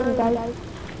where are you guys?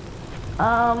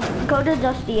 Go to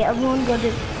Dusty. Everyone go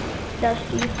to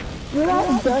Dusty. You're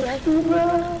not Dusty,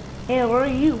 bro. Hey, where are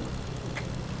you?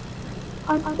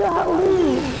 I'm at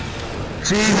least.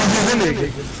 See,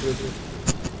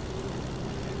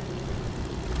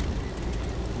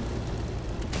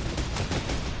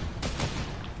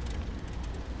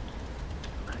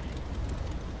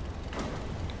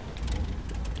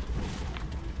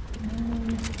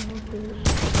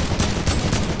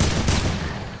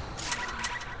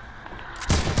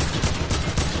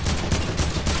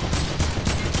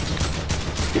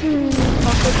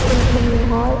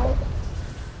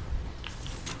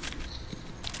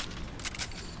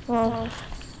 Well,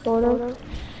 sort of.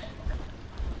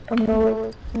 I know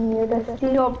it's near Dusty.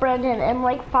 Yo, Brendan, in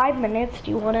like 5 minutes,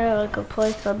 do you want to go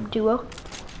play some duo?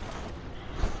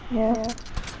 Yeah.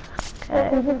 Okay.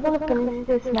 We just want to finish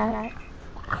this match.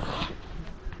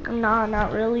 Nah,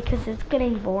 not really, because it's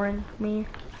getting boring for me.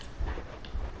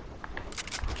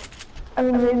 I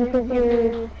mean, maybe because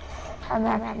I'm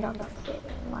actually not gonna say it.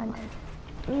 Mind.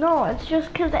 No, it's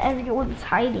just because everyone's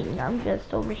hiding. I'm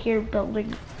just over here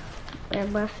building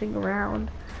and messing around.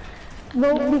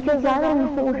 No, because I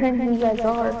don't know where you guys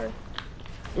are.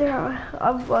 Yeah,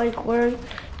 I'm like, where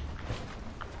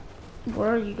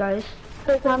are you guys?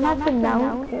 Because I'm at the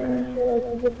mountain. So like,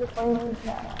 we just playing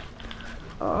now.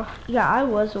 Oh, yeah, I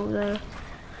was over there.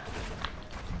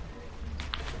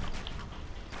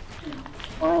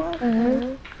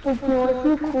 If you want to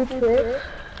do cool tricks,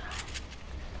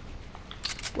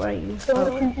 Where are you?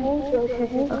 so shoot me,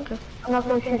 Okay. I'm not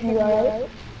gonna shoot you, alright?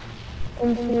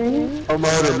 In 3, I'm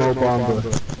out of Mo Bamba.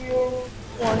 2,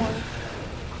 1.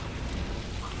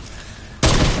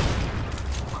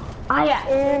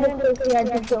 And it's okay, I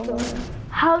just don't know.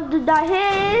 How did I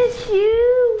hit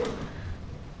you?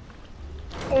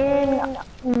 And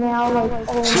now, like,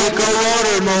 oh Drink of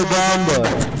water, Mo Bamba.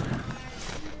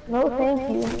 no, thank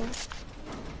you. Yo,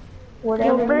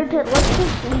 Whatever. Brendan, let's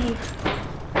just leave.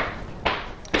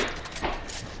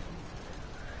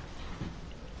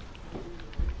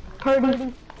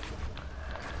 Party.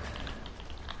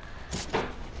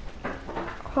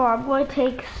 Oh, I'm going to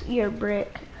take your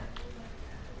brick.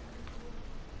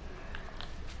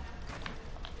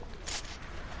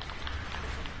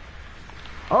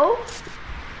 Oh.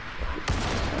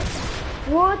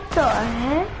 What the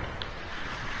heck?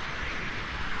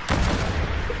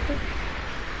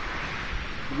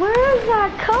 Where is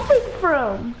that coming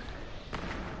from?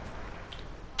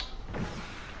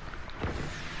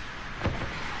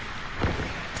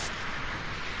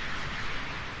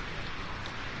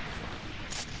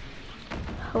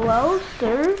 Hello,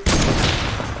 sir?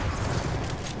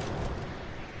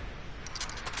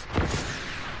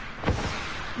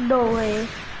 No way.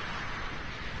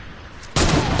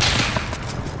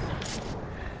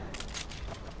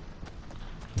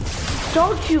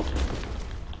 Don't you,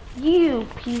 you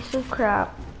piece of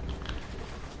crap.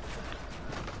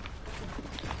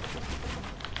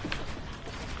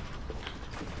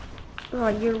 Oh,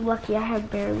 you're lucky I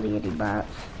had barely any mats.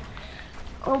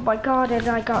 Oh my god, and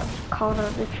I got caught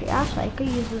on the tree. Actually, I could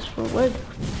use this for wood.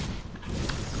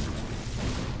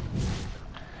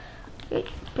 Okay,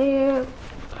 bam.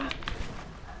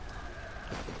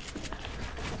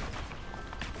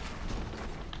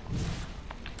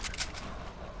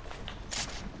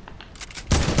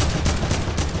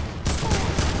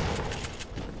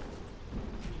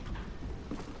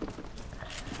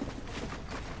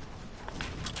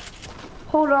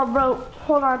 Hold on, bro.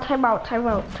 Hold on. Time out. Time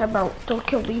out. Time out. Don't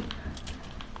kill me.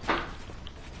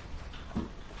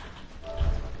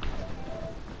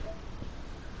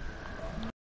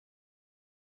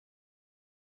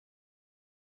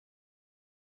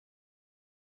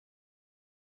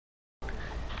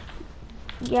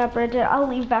 Yeah, Brendan, I'll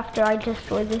leave after I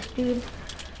destroy this dude.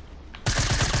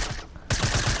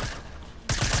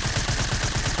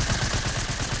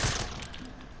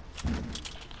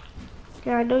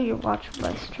 Yeah, I know you're watching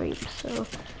my stream, so.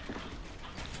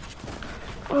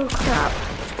 Oh crap.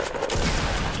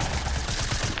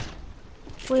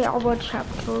 Wait, I want trap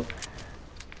kill.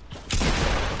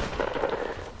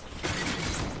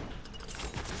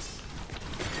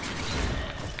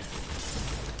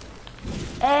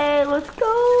 Hey, let's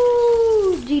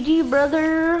go! GG,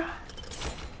 brother.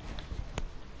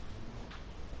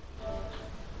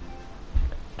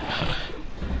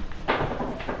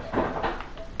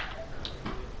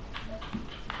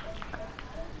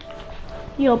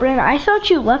 Yo, Brandon, I thought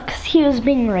you left because he was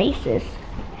being racist.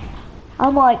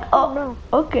 I'm like, oh, no.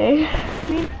 Okay.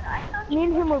 Me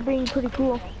and him were being pretty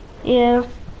cool. Yeah.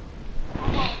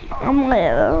 I'm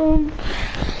like,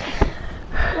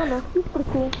 Oh no, he's pretty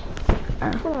cool. I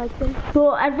like him.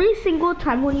 Well, every single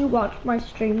time when you watch my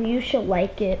stream, you should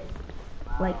like it.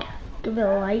 Like, give it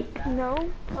a like. No?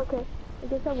 Okay. I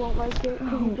guess I won't like it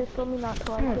because you just told me not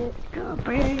to like it. God,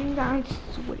 Brandon, I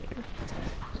swear.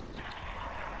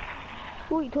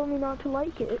 Well, you told me not to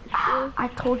like it. I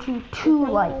told you to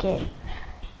like it.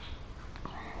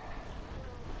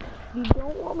 You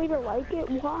don't want me to like it?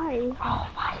 Why? Oh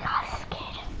my god,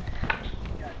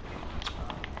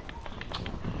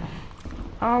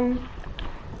 I'm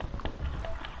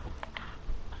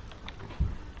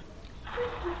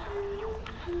scared.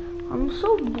 I'm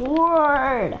so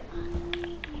bored.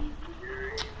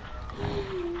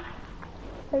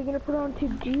 Are you gonna put on 2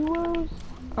 duos?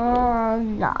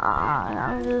 Nah,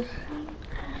 I'll just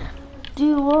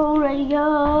duo ready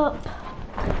up.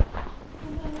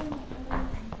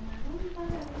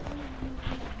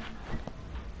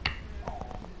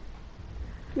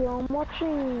 Yeah, I'm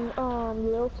watching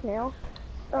Lil Snail.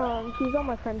 He's on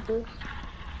my friend list.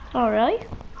 Oh really?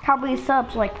 How many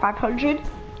subs? Like 500?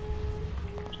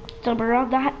 Somewhere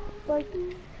around that? Like,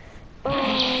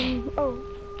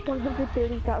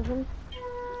 130,000.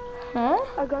 Huh?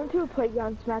 I got into a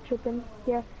Playgrounds match with him.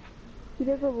 Yeah, he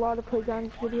does a lot of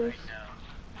Playgrounds videos.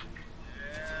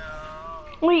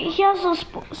 Wait, he has a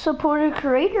supported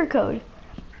creator code.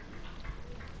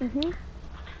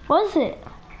 What is it?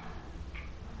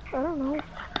 I don't know.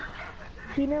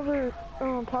 He never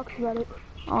talks about it.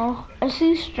 Oh, is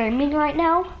he streaming right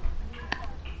now?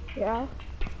 Yeah.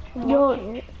 I'm Yo,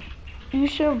 watching it. you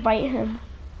should invite him.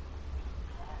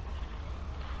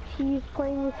 He's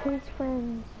playing with his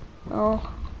friends. Oh,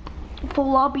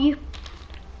 full lobby.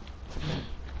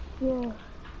 Yeah.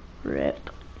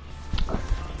 Rip.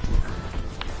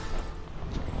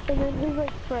 And then his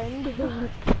like friend, his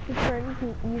friend's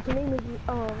username is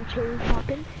Cherry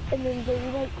Poppin', and then they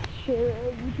like share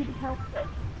a YouTube account.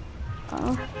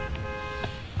 Oh.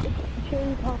 It's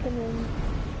Cherry Poppin' and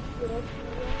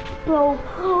Bro.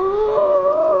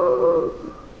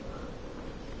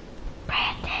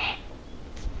 Brandon.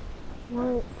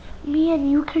 what? Me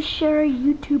and you could share a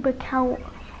YouTube account.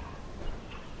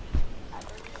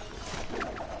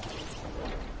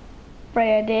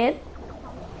 Brandon.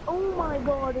 Oh my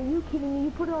god, are you kidding me?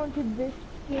 You put it onto this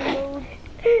game mode?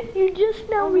 You just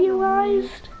now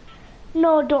realized.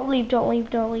 No, don't leave, don't leave,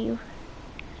 don't leave.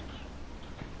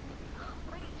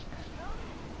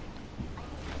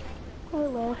 I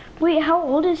left. Wait, how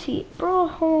old is he? Bro,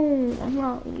 I'm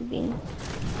not leaving.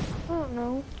 I don't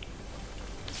know.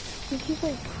 I think he's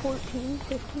like 14,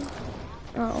 15.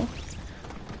 Oh.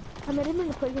 I met him in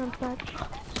the playground match.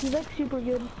 He's like super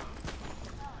good.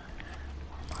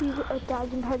 He's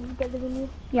 1,000 times better than you.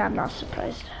 Yeah, I'm not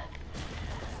surprised.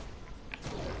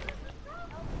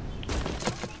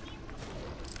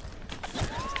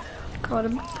 Got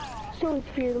him. So he's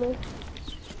fearless.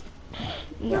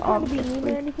 Yeah, Not trying to be mean or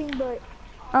obviously. anything, but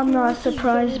I'm not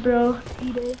surprised, bro.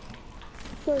 C-Day.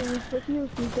 So useless. He was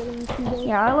better than C-Day.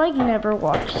 Yeah, I like never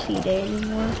watch C-Day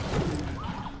anymore.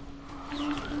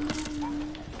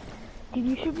 Dude,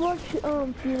 you should watch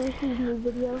Fearless's new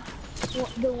video.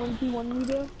 The 1v1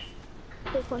 video.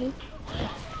 So funny.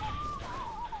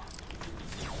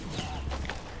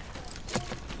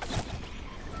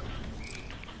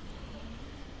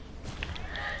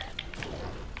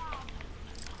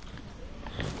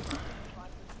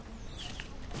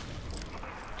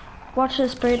 Watch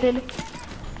this, Brandon.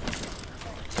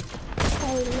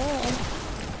 I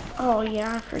love. Oh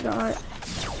yeah, I forgot.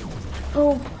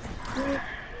 Oh,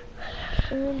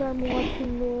 And I'm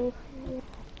watching this.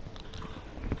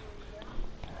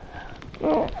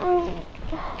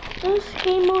 this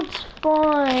game mode's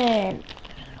fun.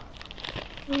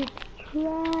 It's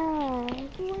trash.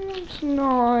 It's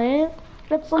not.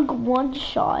 That's like one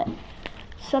shot.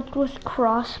 Except with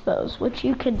crossbows, which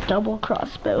you can double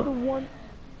crossbow.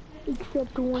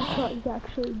 Except the one shot is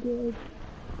actually good.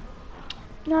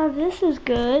 Now this is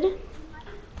good.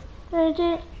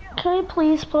 Can I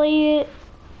please play it?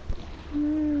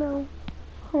 No.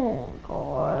 Oh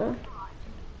god.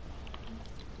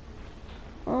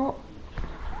 Well,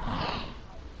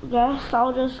 guess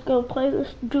I'll just go play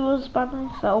this duos by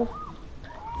myself.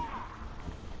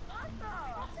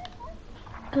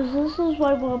 Cause this is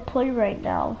what I want to play right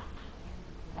now.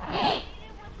 Are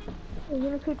you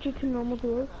gonna switch it to normal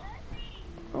duos?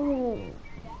 Oh,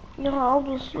 no, I'll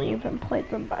just leave and play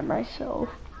them by myself.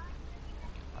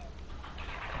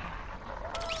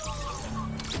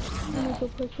 I'm gonna go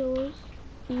play solos.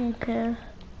 Okay.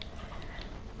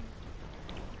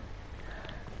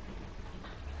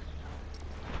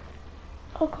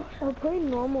 Oh god. I'll play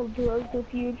normal duos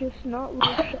with you, just not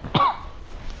like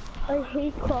I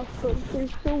hate crossbows, they're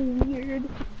so weird.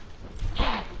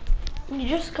 You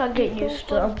just gotta get used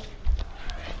to them.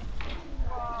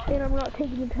 And I'm not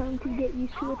taking the time to get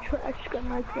used to a trash gun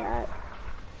like that.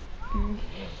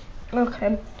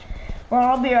 Okay. Well,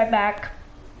 I'll be right back.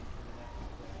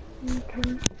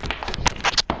 Okay.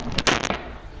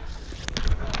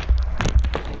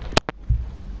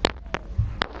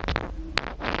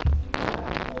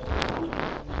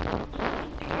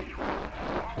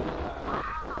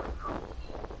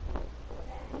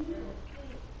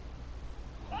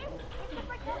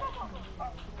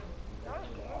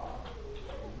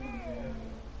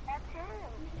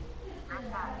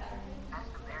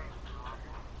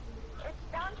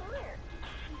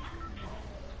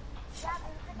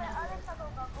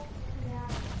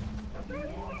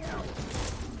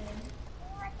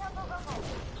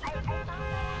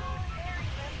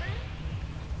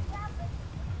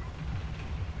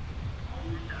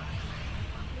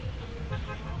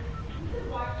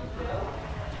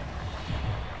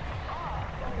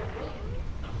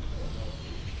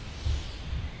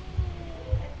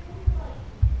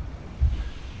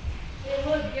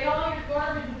 Get all your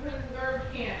garbage and put it in the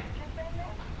garbage can.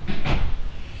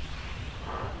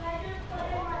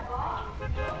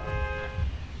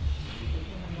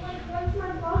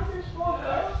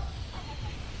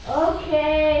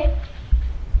 Okay.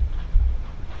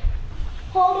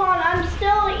 Hold on, I'm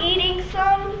still eating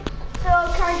some,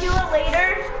 so can I do it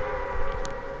later?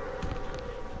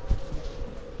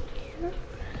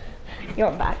 Yo,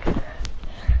 I'm back. I'm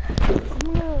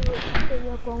gonna stay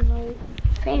up all night.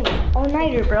 Same.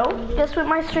 All-nighter, bro. Guess what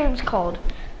my stream's called?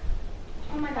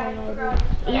 Oh my god, I forgot.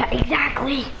 Yeah,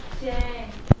 exactly. Dang.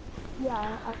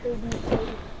 Yeah, after these days.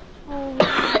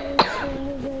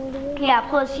 Yeah,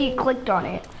 plus he clicked on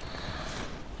it.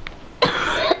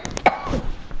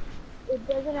 It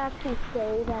doesn't actually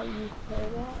say that you say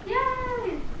that.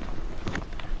 Yay!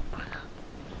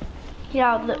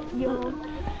 Yeah,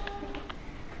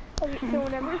 Okay, so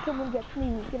whenever someone gets me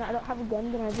weak and I don't have a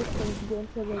gun, then I just change the gun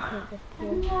so they can't get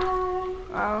killed.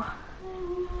 oh.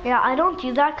 Yeah, I don't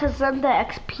do that because then the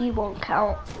XP won't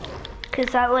count. Because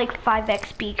that like 5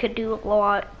 XP could do a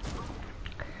lot.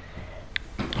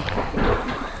 5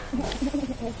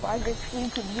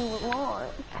 XP could do a lot.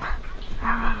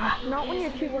 Not when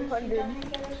you're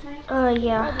 2-100.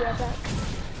 Yeah. I'll be right back.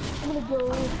 I'm gonna go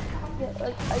get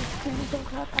like ice cream or some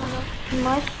crap. I don't know.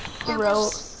 My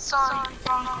throat. What's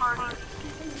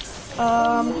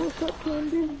up,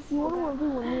 Candy? You wanna do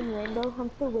with me and Rando? I'm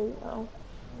still waiting. Oh.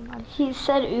 He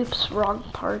said, oops, wrong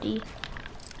party.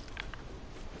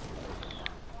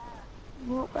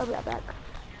 Well, I'll be right back.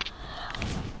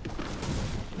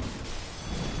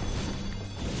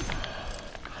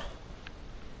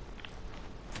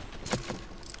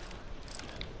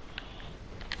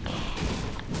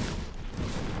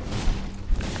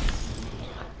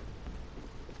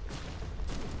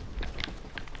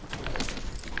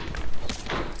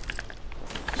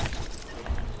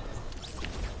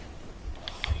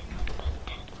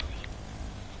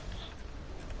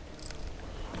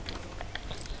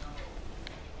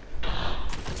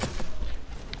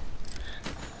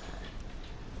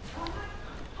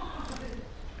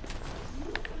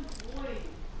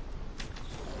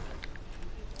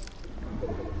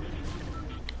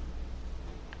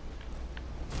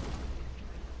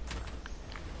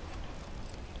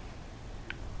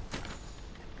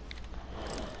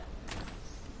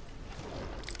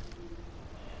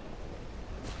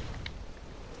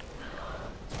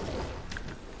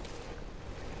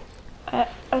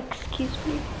 Excuse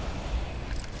me.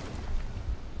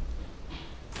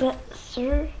 But,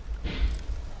 sir?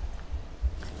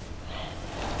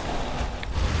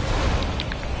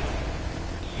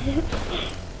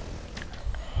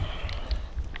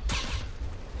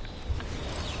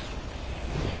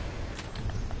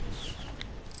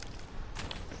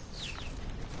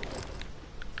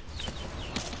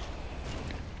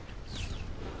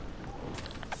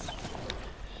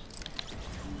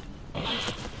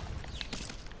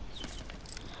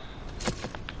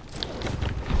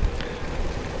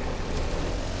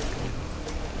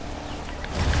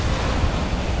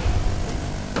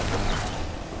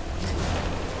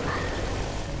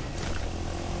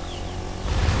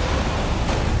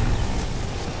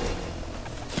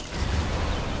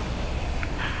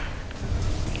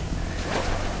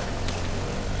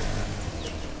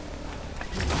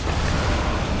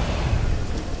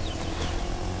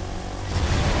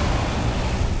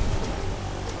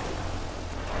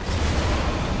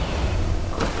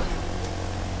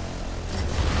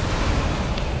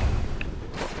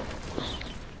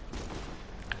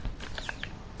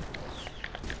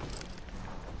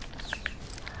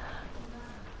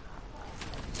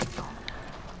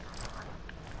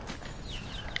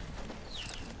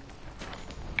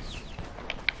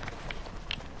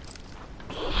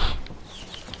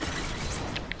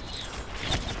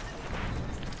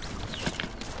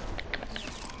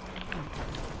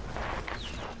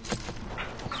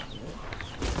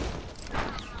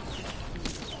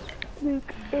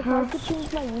 Luke, if I could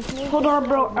change my username... Hold on,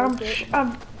 bro.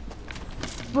 I'm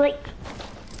like,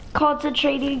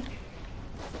 concentrating,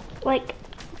 like,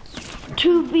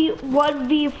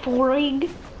 1v4ing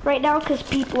right now because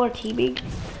people are teaming.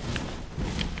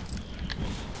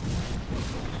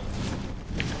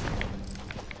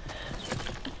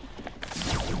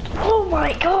 Oh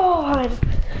my god!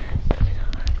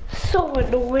 So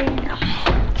annoying. Do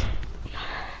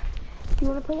you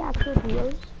want to play actual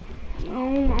duos?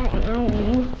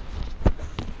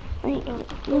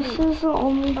 This is the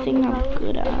only thing I'm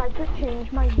good If I at. could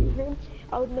change my username,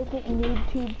 I would make it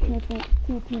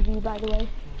NoobTube2TV, by the way.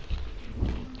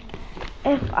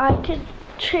 If I could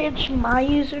change my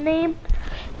username,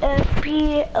 it'd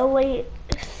be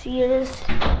Alicia's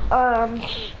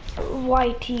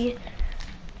YT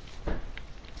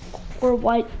or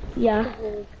White. Yeah.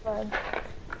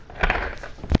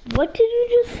 What did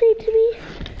you just say to me?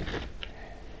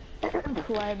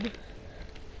 Pleb.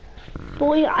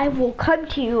 Boy, I will come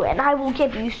to you and I will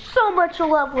give you so much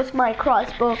love with my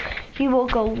crossbow. You will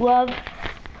go love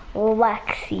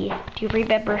Lexi. Do you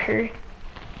remember her?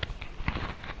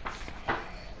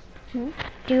 Do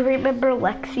you remember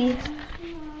Lexi?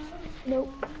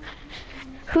 Nope.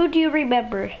 Who do you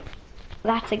remember?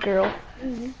 That's a girl.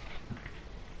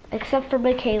 Except for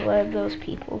Michaela and those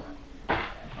people.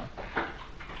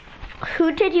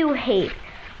 Who did you hate?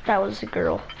 That was a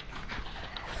girl.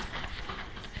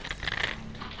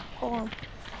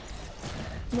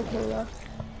 Michaela.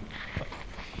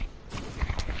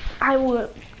 I will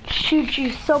shoot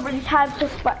you so many times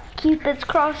with my Cupid's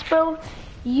crossbow.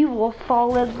 You will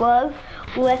fall in love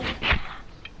with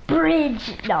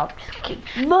Bridge. No, I'm just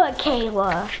kidding.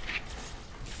 Michaela.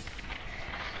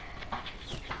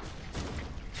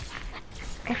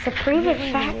 It's a proven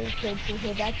fact.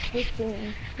 That's the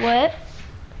thing. What?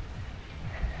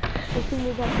 The thing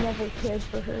is, I've never cared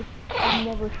for her. I've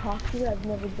never talked to her. I've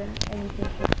never done anything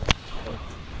for her.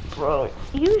 Bro,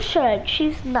 you should.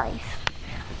 She's nice.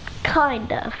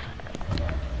 Kind of.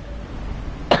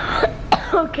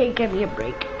 Okay, give me a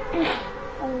break.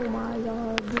 Oh my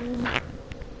god,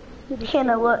 dude.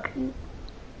 Hannah, look.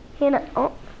 Hannah,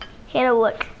 oh. Hannah,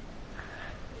 look.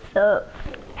 So,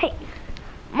 hey.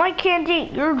 My candy,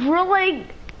 you're drooling.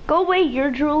 Go away,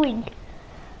 you're drooling.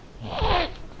 I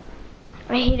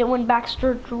hate it when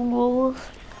Baxter drools.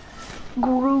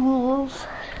 Grools.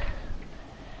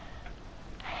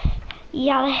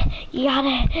 Yeah.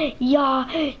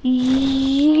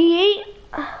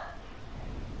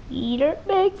 Eater,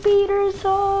 big Peter's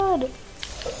on.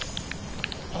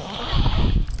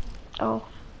 Oh.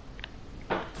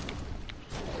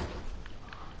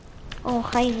 Oh,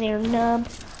 hi there, nub.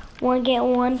 Wanna get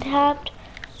one tapped?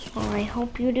 Oh, I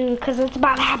hope you do, because it's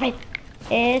about to happen.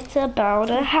 It's about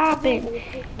to happen.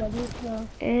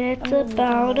 It's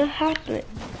about to happen.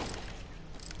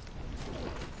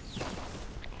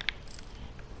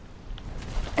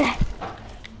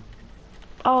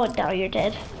 Oh, now you're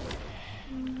dead.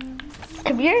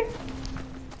 Come here.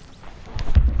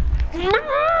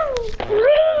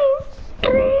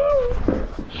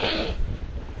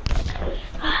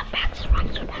 Baxter.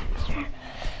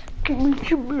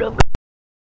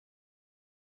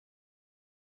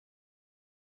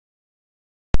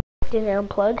 Didn't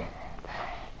unplug.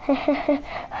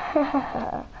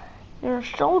 You're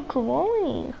so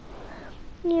drawing.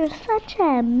 You're such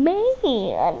a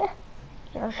man.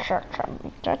 You're such a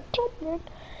man.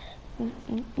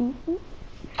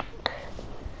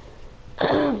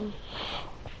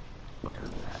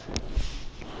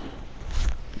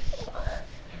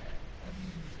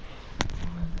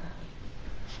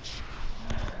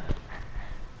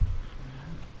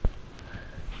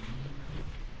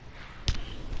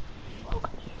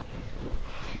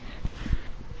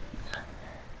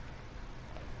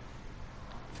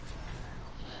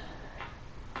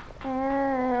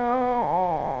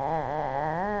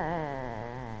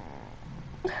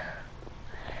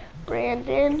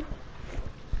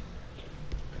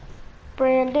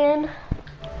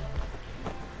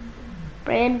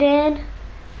 Brandon.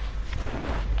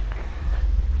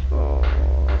 Oh.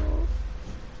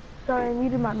 Sorry, I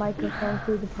muted my microphone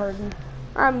through the party.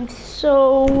 I'm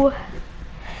so...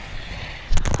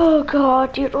 Oh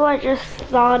god, you know what I just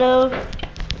thought of?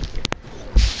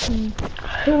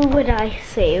 Who would I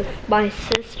save? My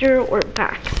sister or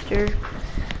Baxter?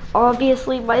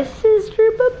 Obviously my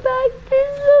sister, but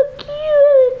Baxter's so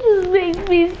cute. It just makes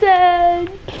me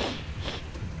sad.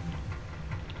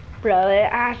 Bro, it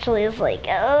actually is like,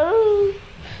 oh,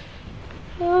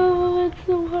 it's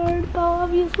so hard. But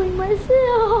obviously my sister,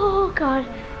 oh god,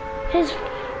 his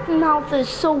mouth is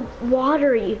so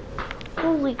watery.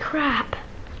 Holy crap.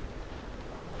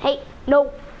 Hey,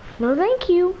 no thank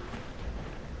you.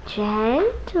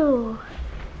 Gentle.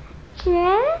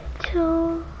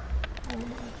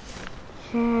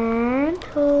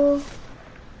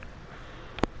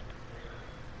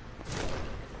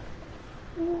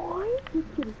 Why you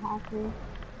keep talking?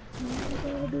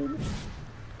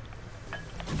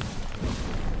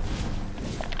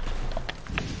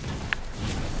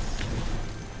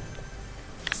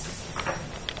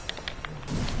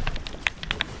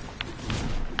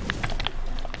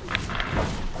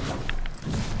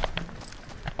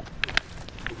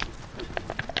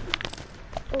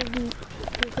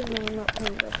 I'm not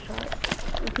playing that shot.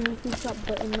 Can you please stop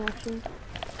button mashing?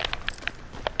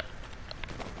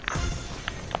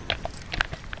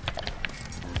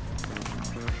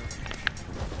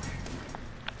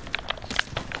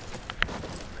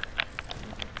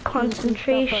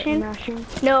 Concentration.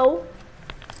 No.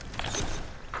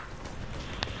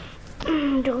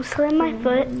 Don't slam my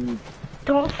foot.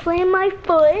 Don't slam my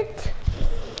foot.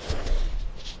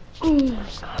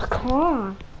 Come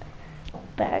on.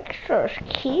 Baxter's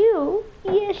cute.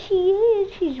 Yes, she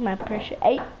is. She's my precious.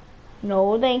 Hey.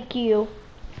 No, thank you.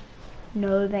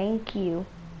 No, thank you.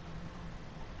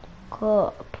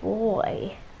 Good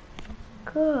boy.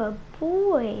 Good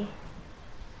boy.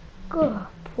 Good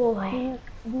boy.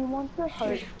 Do you want the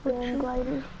heartstone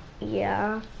glider?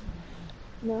 Yeah.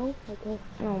 No? Okay.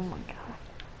 Oh my god.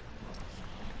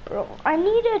 Bro, I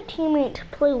need a teammate to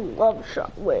play Love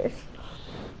Shot with.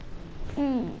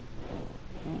 Oh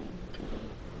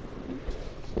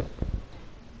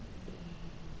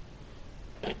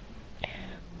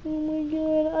my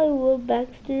god, I love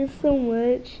Baxter so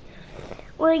much.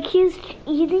 Like, he's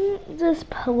eating this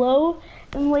pillow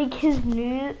and like his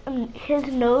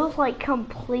nose like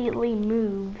completely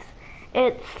moves.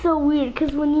 It's so weird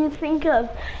because when you think of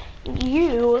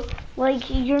you, like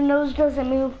your nose doesn't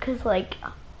move because like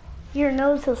your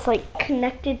nose is like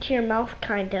connected to your mouth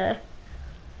kinda.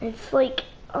 It's like,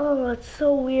 oh, it's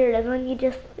so weird, and then you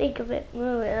just think of it.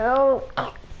 Oh.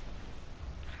 Okay.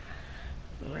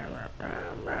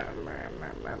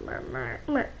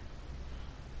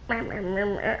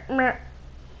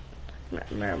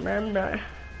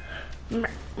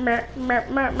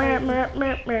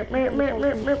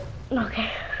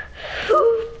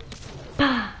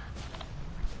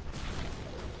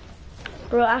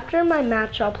 Bro, after my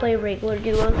match, I'll play regular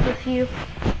duos with you.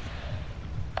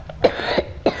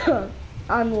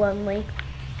 I'm lonely.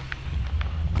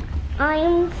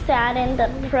 I'm sad and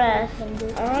depressed.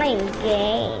 I'm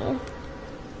gay.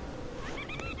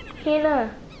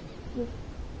 Hannah,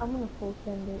 I'm gonna full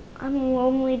send it. I'm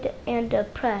lonely and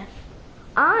depressed.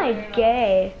 I'm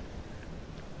gay.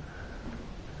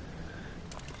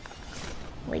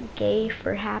 Like gay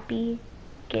for happy.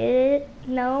 Get it?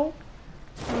 No?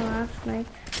 Oh, that's nice.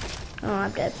 Oh,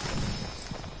 I'm dead.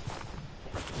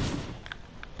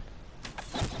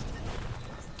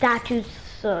 Statue's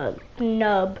a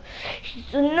nub.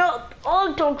 She's a nub.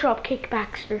 Oh, don't drop kick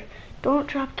Baxter. Don't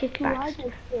drop kick I Baxter.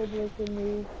 just did like a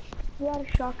move. You had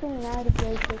a shotgun and I had a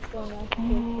play pistol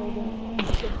and I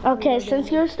just Okay,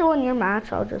 since you're still in your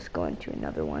match, I'll just go into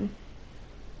another one.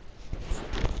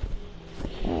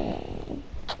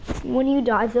 When you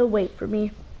die, they'll wait for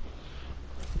me.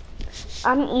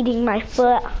 I'm eating my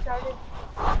foot.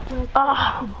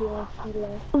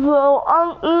 Well,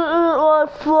 I'm eating my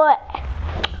foot.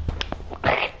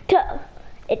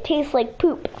 It tastes like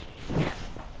poop.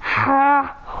 I'm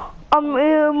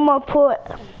eating my foot.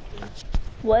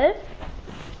 What?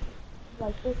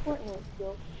 Like this Fortnite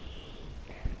skill.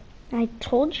 I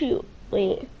told you.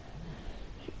 Wait.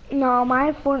 No,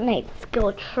 my Fortnite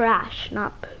skill trash,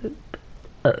 not poop.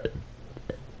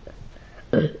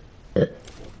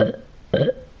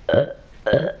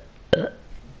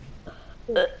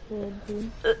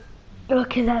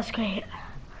 Okay, that's great.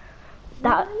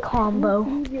 That combo.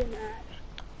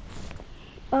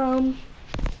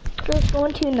 Let's go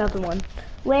into another one.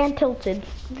 Land tilted.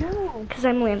 No. Because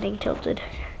I'm landing tilted.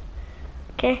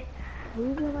 Okay?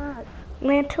 Leave your match.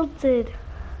 Land tilted.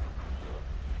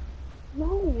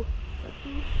 No.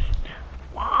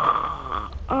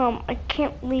 I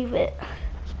can't leave it.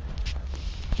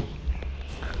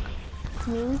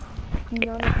 Me? You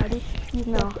know how to use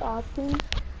No. the options?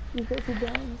 You go to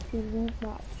down to leave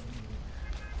match.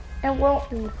 It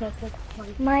won't. And you press X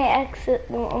My exit.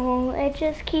 Oh, it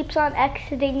just keeps on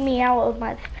exiting me out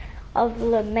of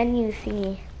the menu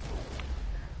thingy.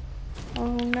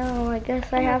 Oh no! I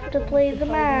guess I have to play the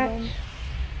match.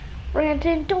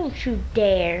 Brandon, don't you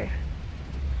dare!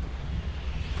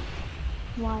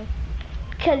 Why?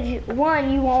 Because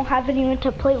one, you won't have anyone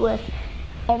to play with,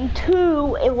 and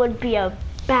two, it would be a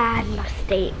bad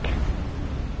mistake.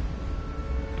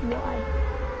 Why?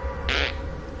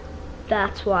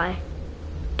 That's why.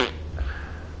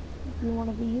 You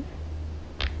want to leave?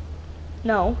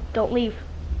 No, don't leave.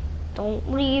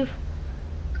 Don't leave.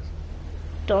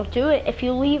 Don't do it. If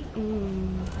you leave...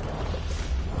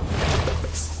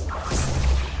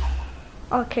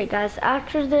 Okay, guys,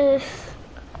 after this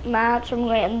match, I'm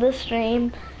going to end the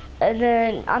stream, and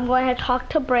then I'm going to talk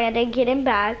to Brandon, get him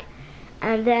back,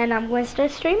 and then I'm going to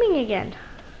start streaming again.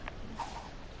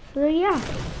 So, yeah.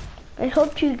 I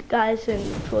hope you guys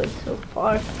enjoyed so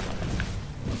far.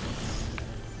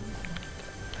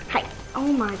 Hi.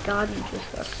 Oh my god, you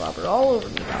just got slobbered all over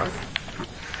me, dog.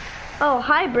 Oh,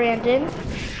 hi, Brandon.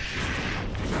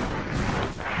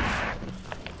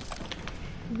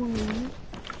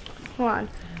 Hold on.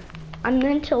 I'm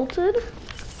then tilted,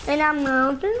 and I'm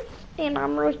mounted, and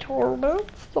I'm retarded.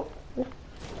 So,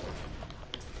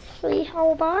 see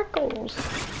how that goes.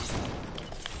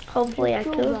 Hopefully I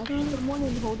kill someone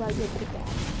and hold out your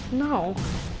pickaxe. No.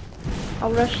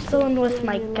 I'll rush someone with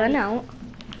my gun out.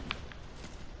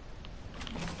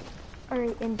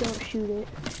 Alright, and don't shoot it.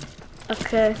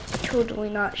 Okay, totally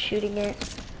not shooting it.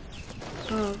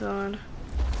 Oh god.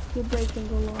 You're breaking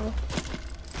the law.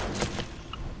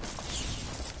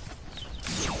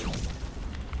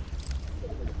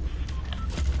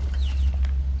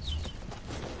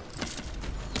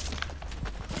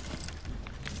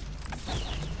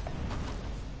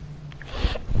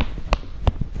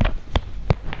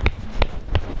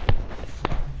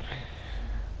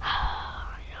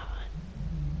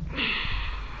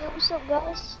 What's up,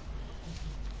 guys?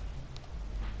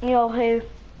 Yo, hey,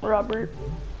 Robert.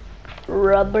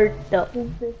 Robert. Who's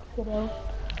this kiddo?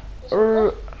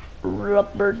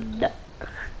 Robert.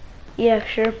 Yeah,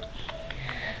 sure.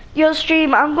 Yo,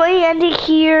 stream, I'm going to end it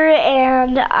here,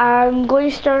 and I'm going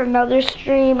to start another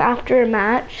stream after a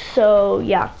match, so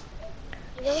yeah.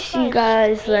 See you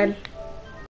guys then.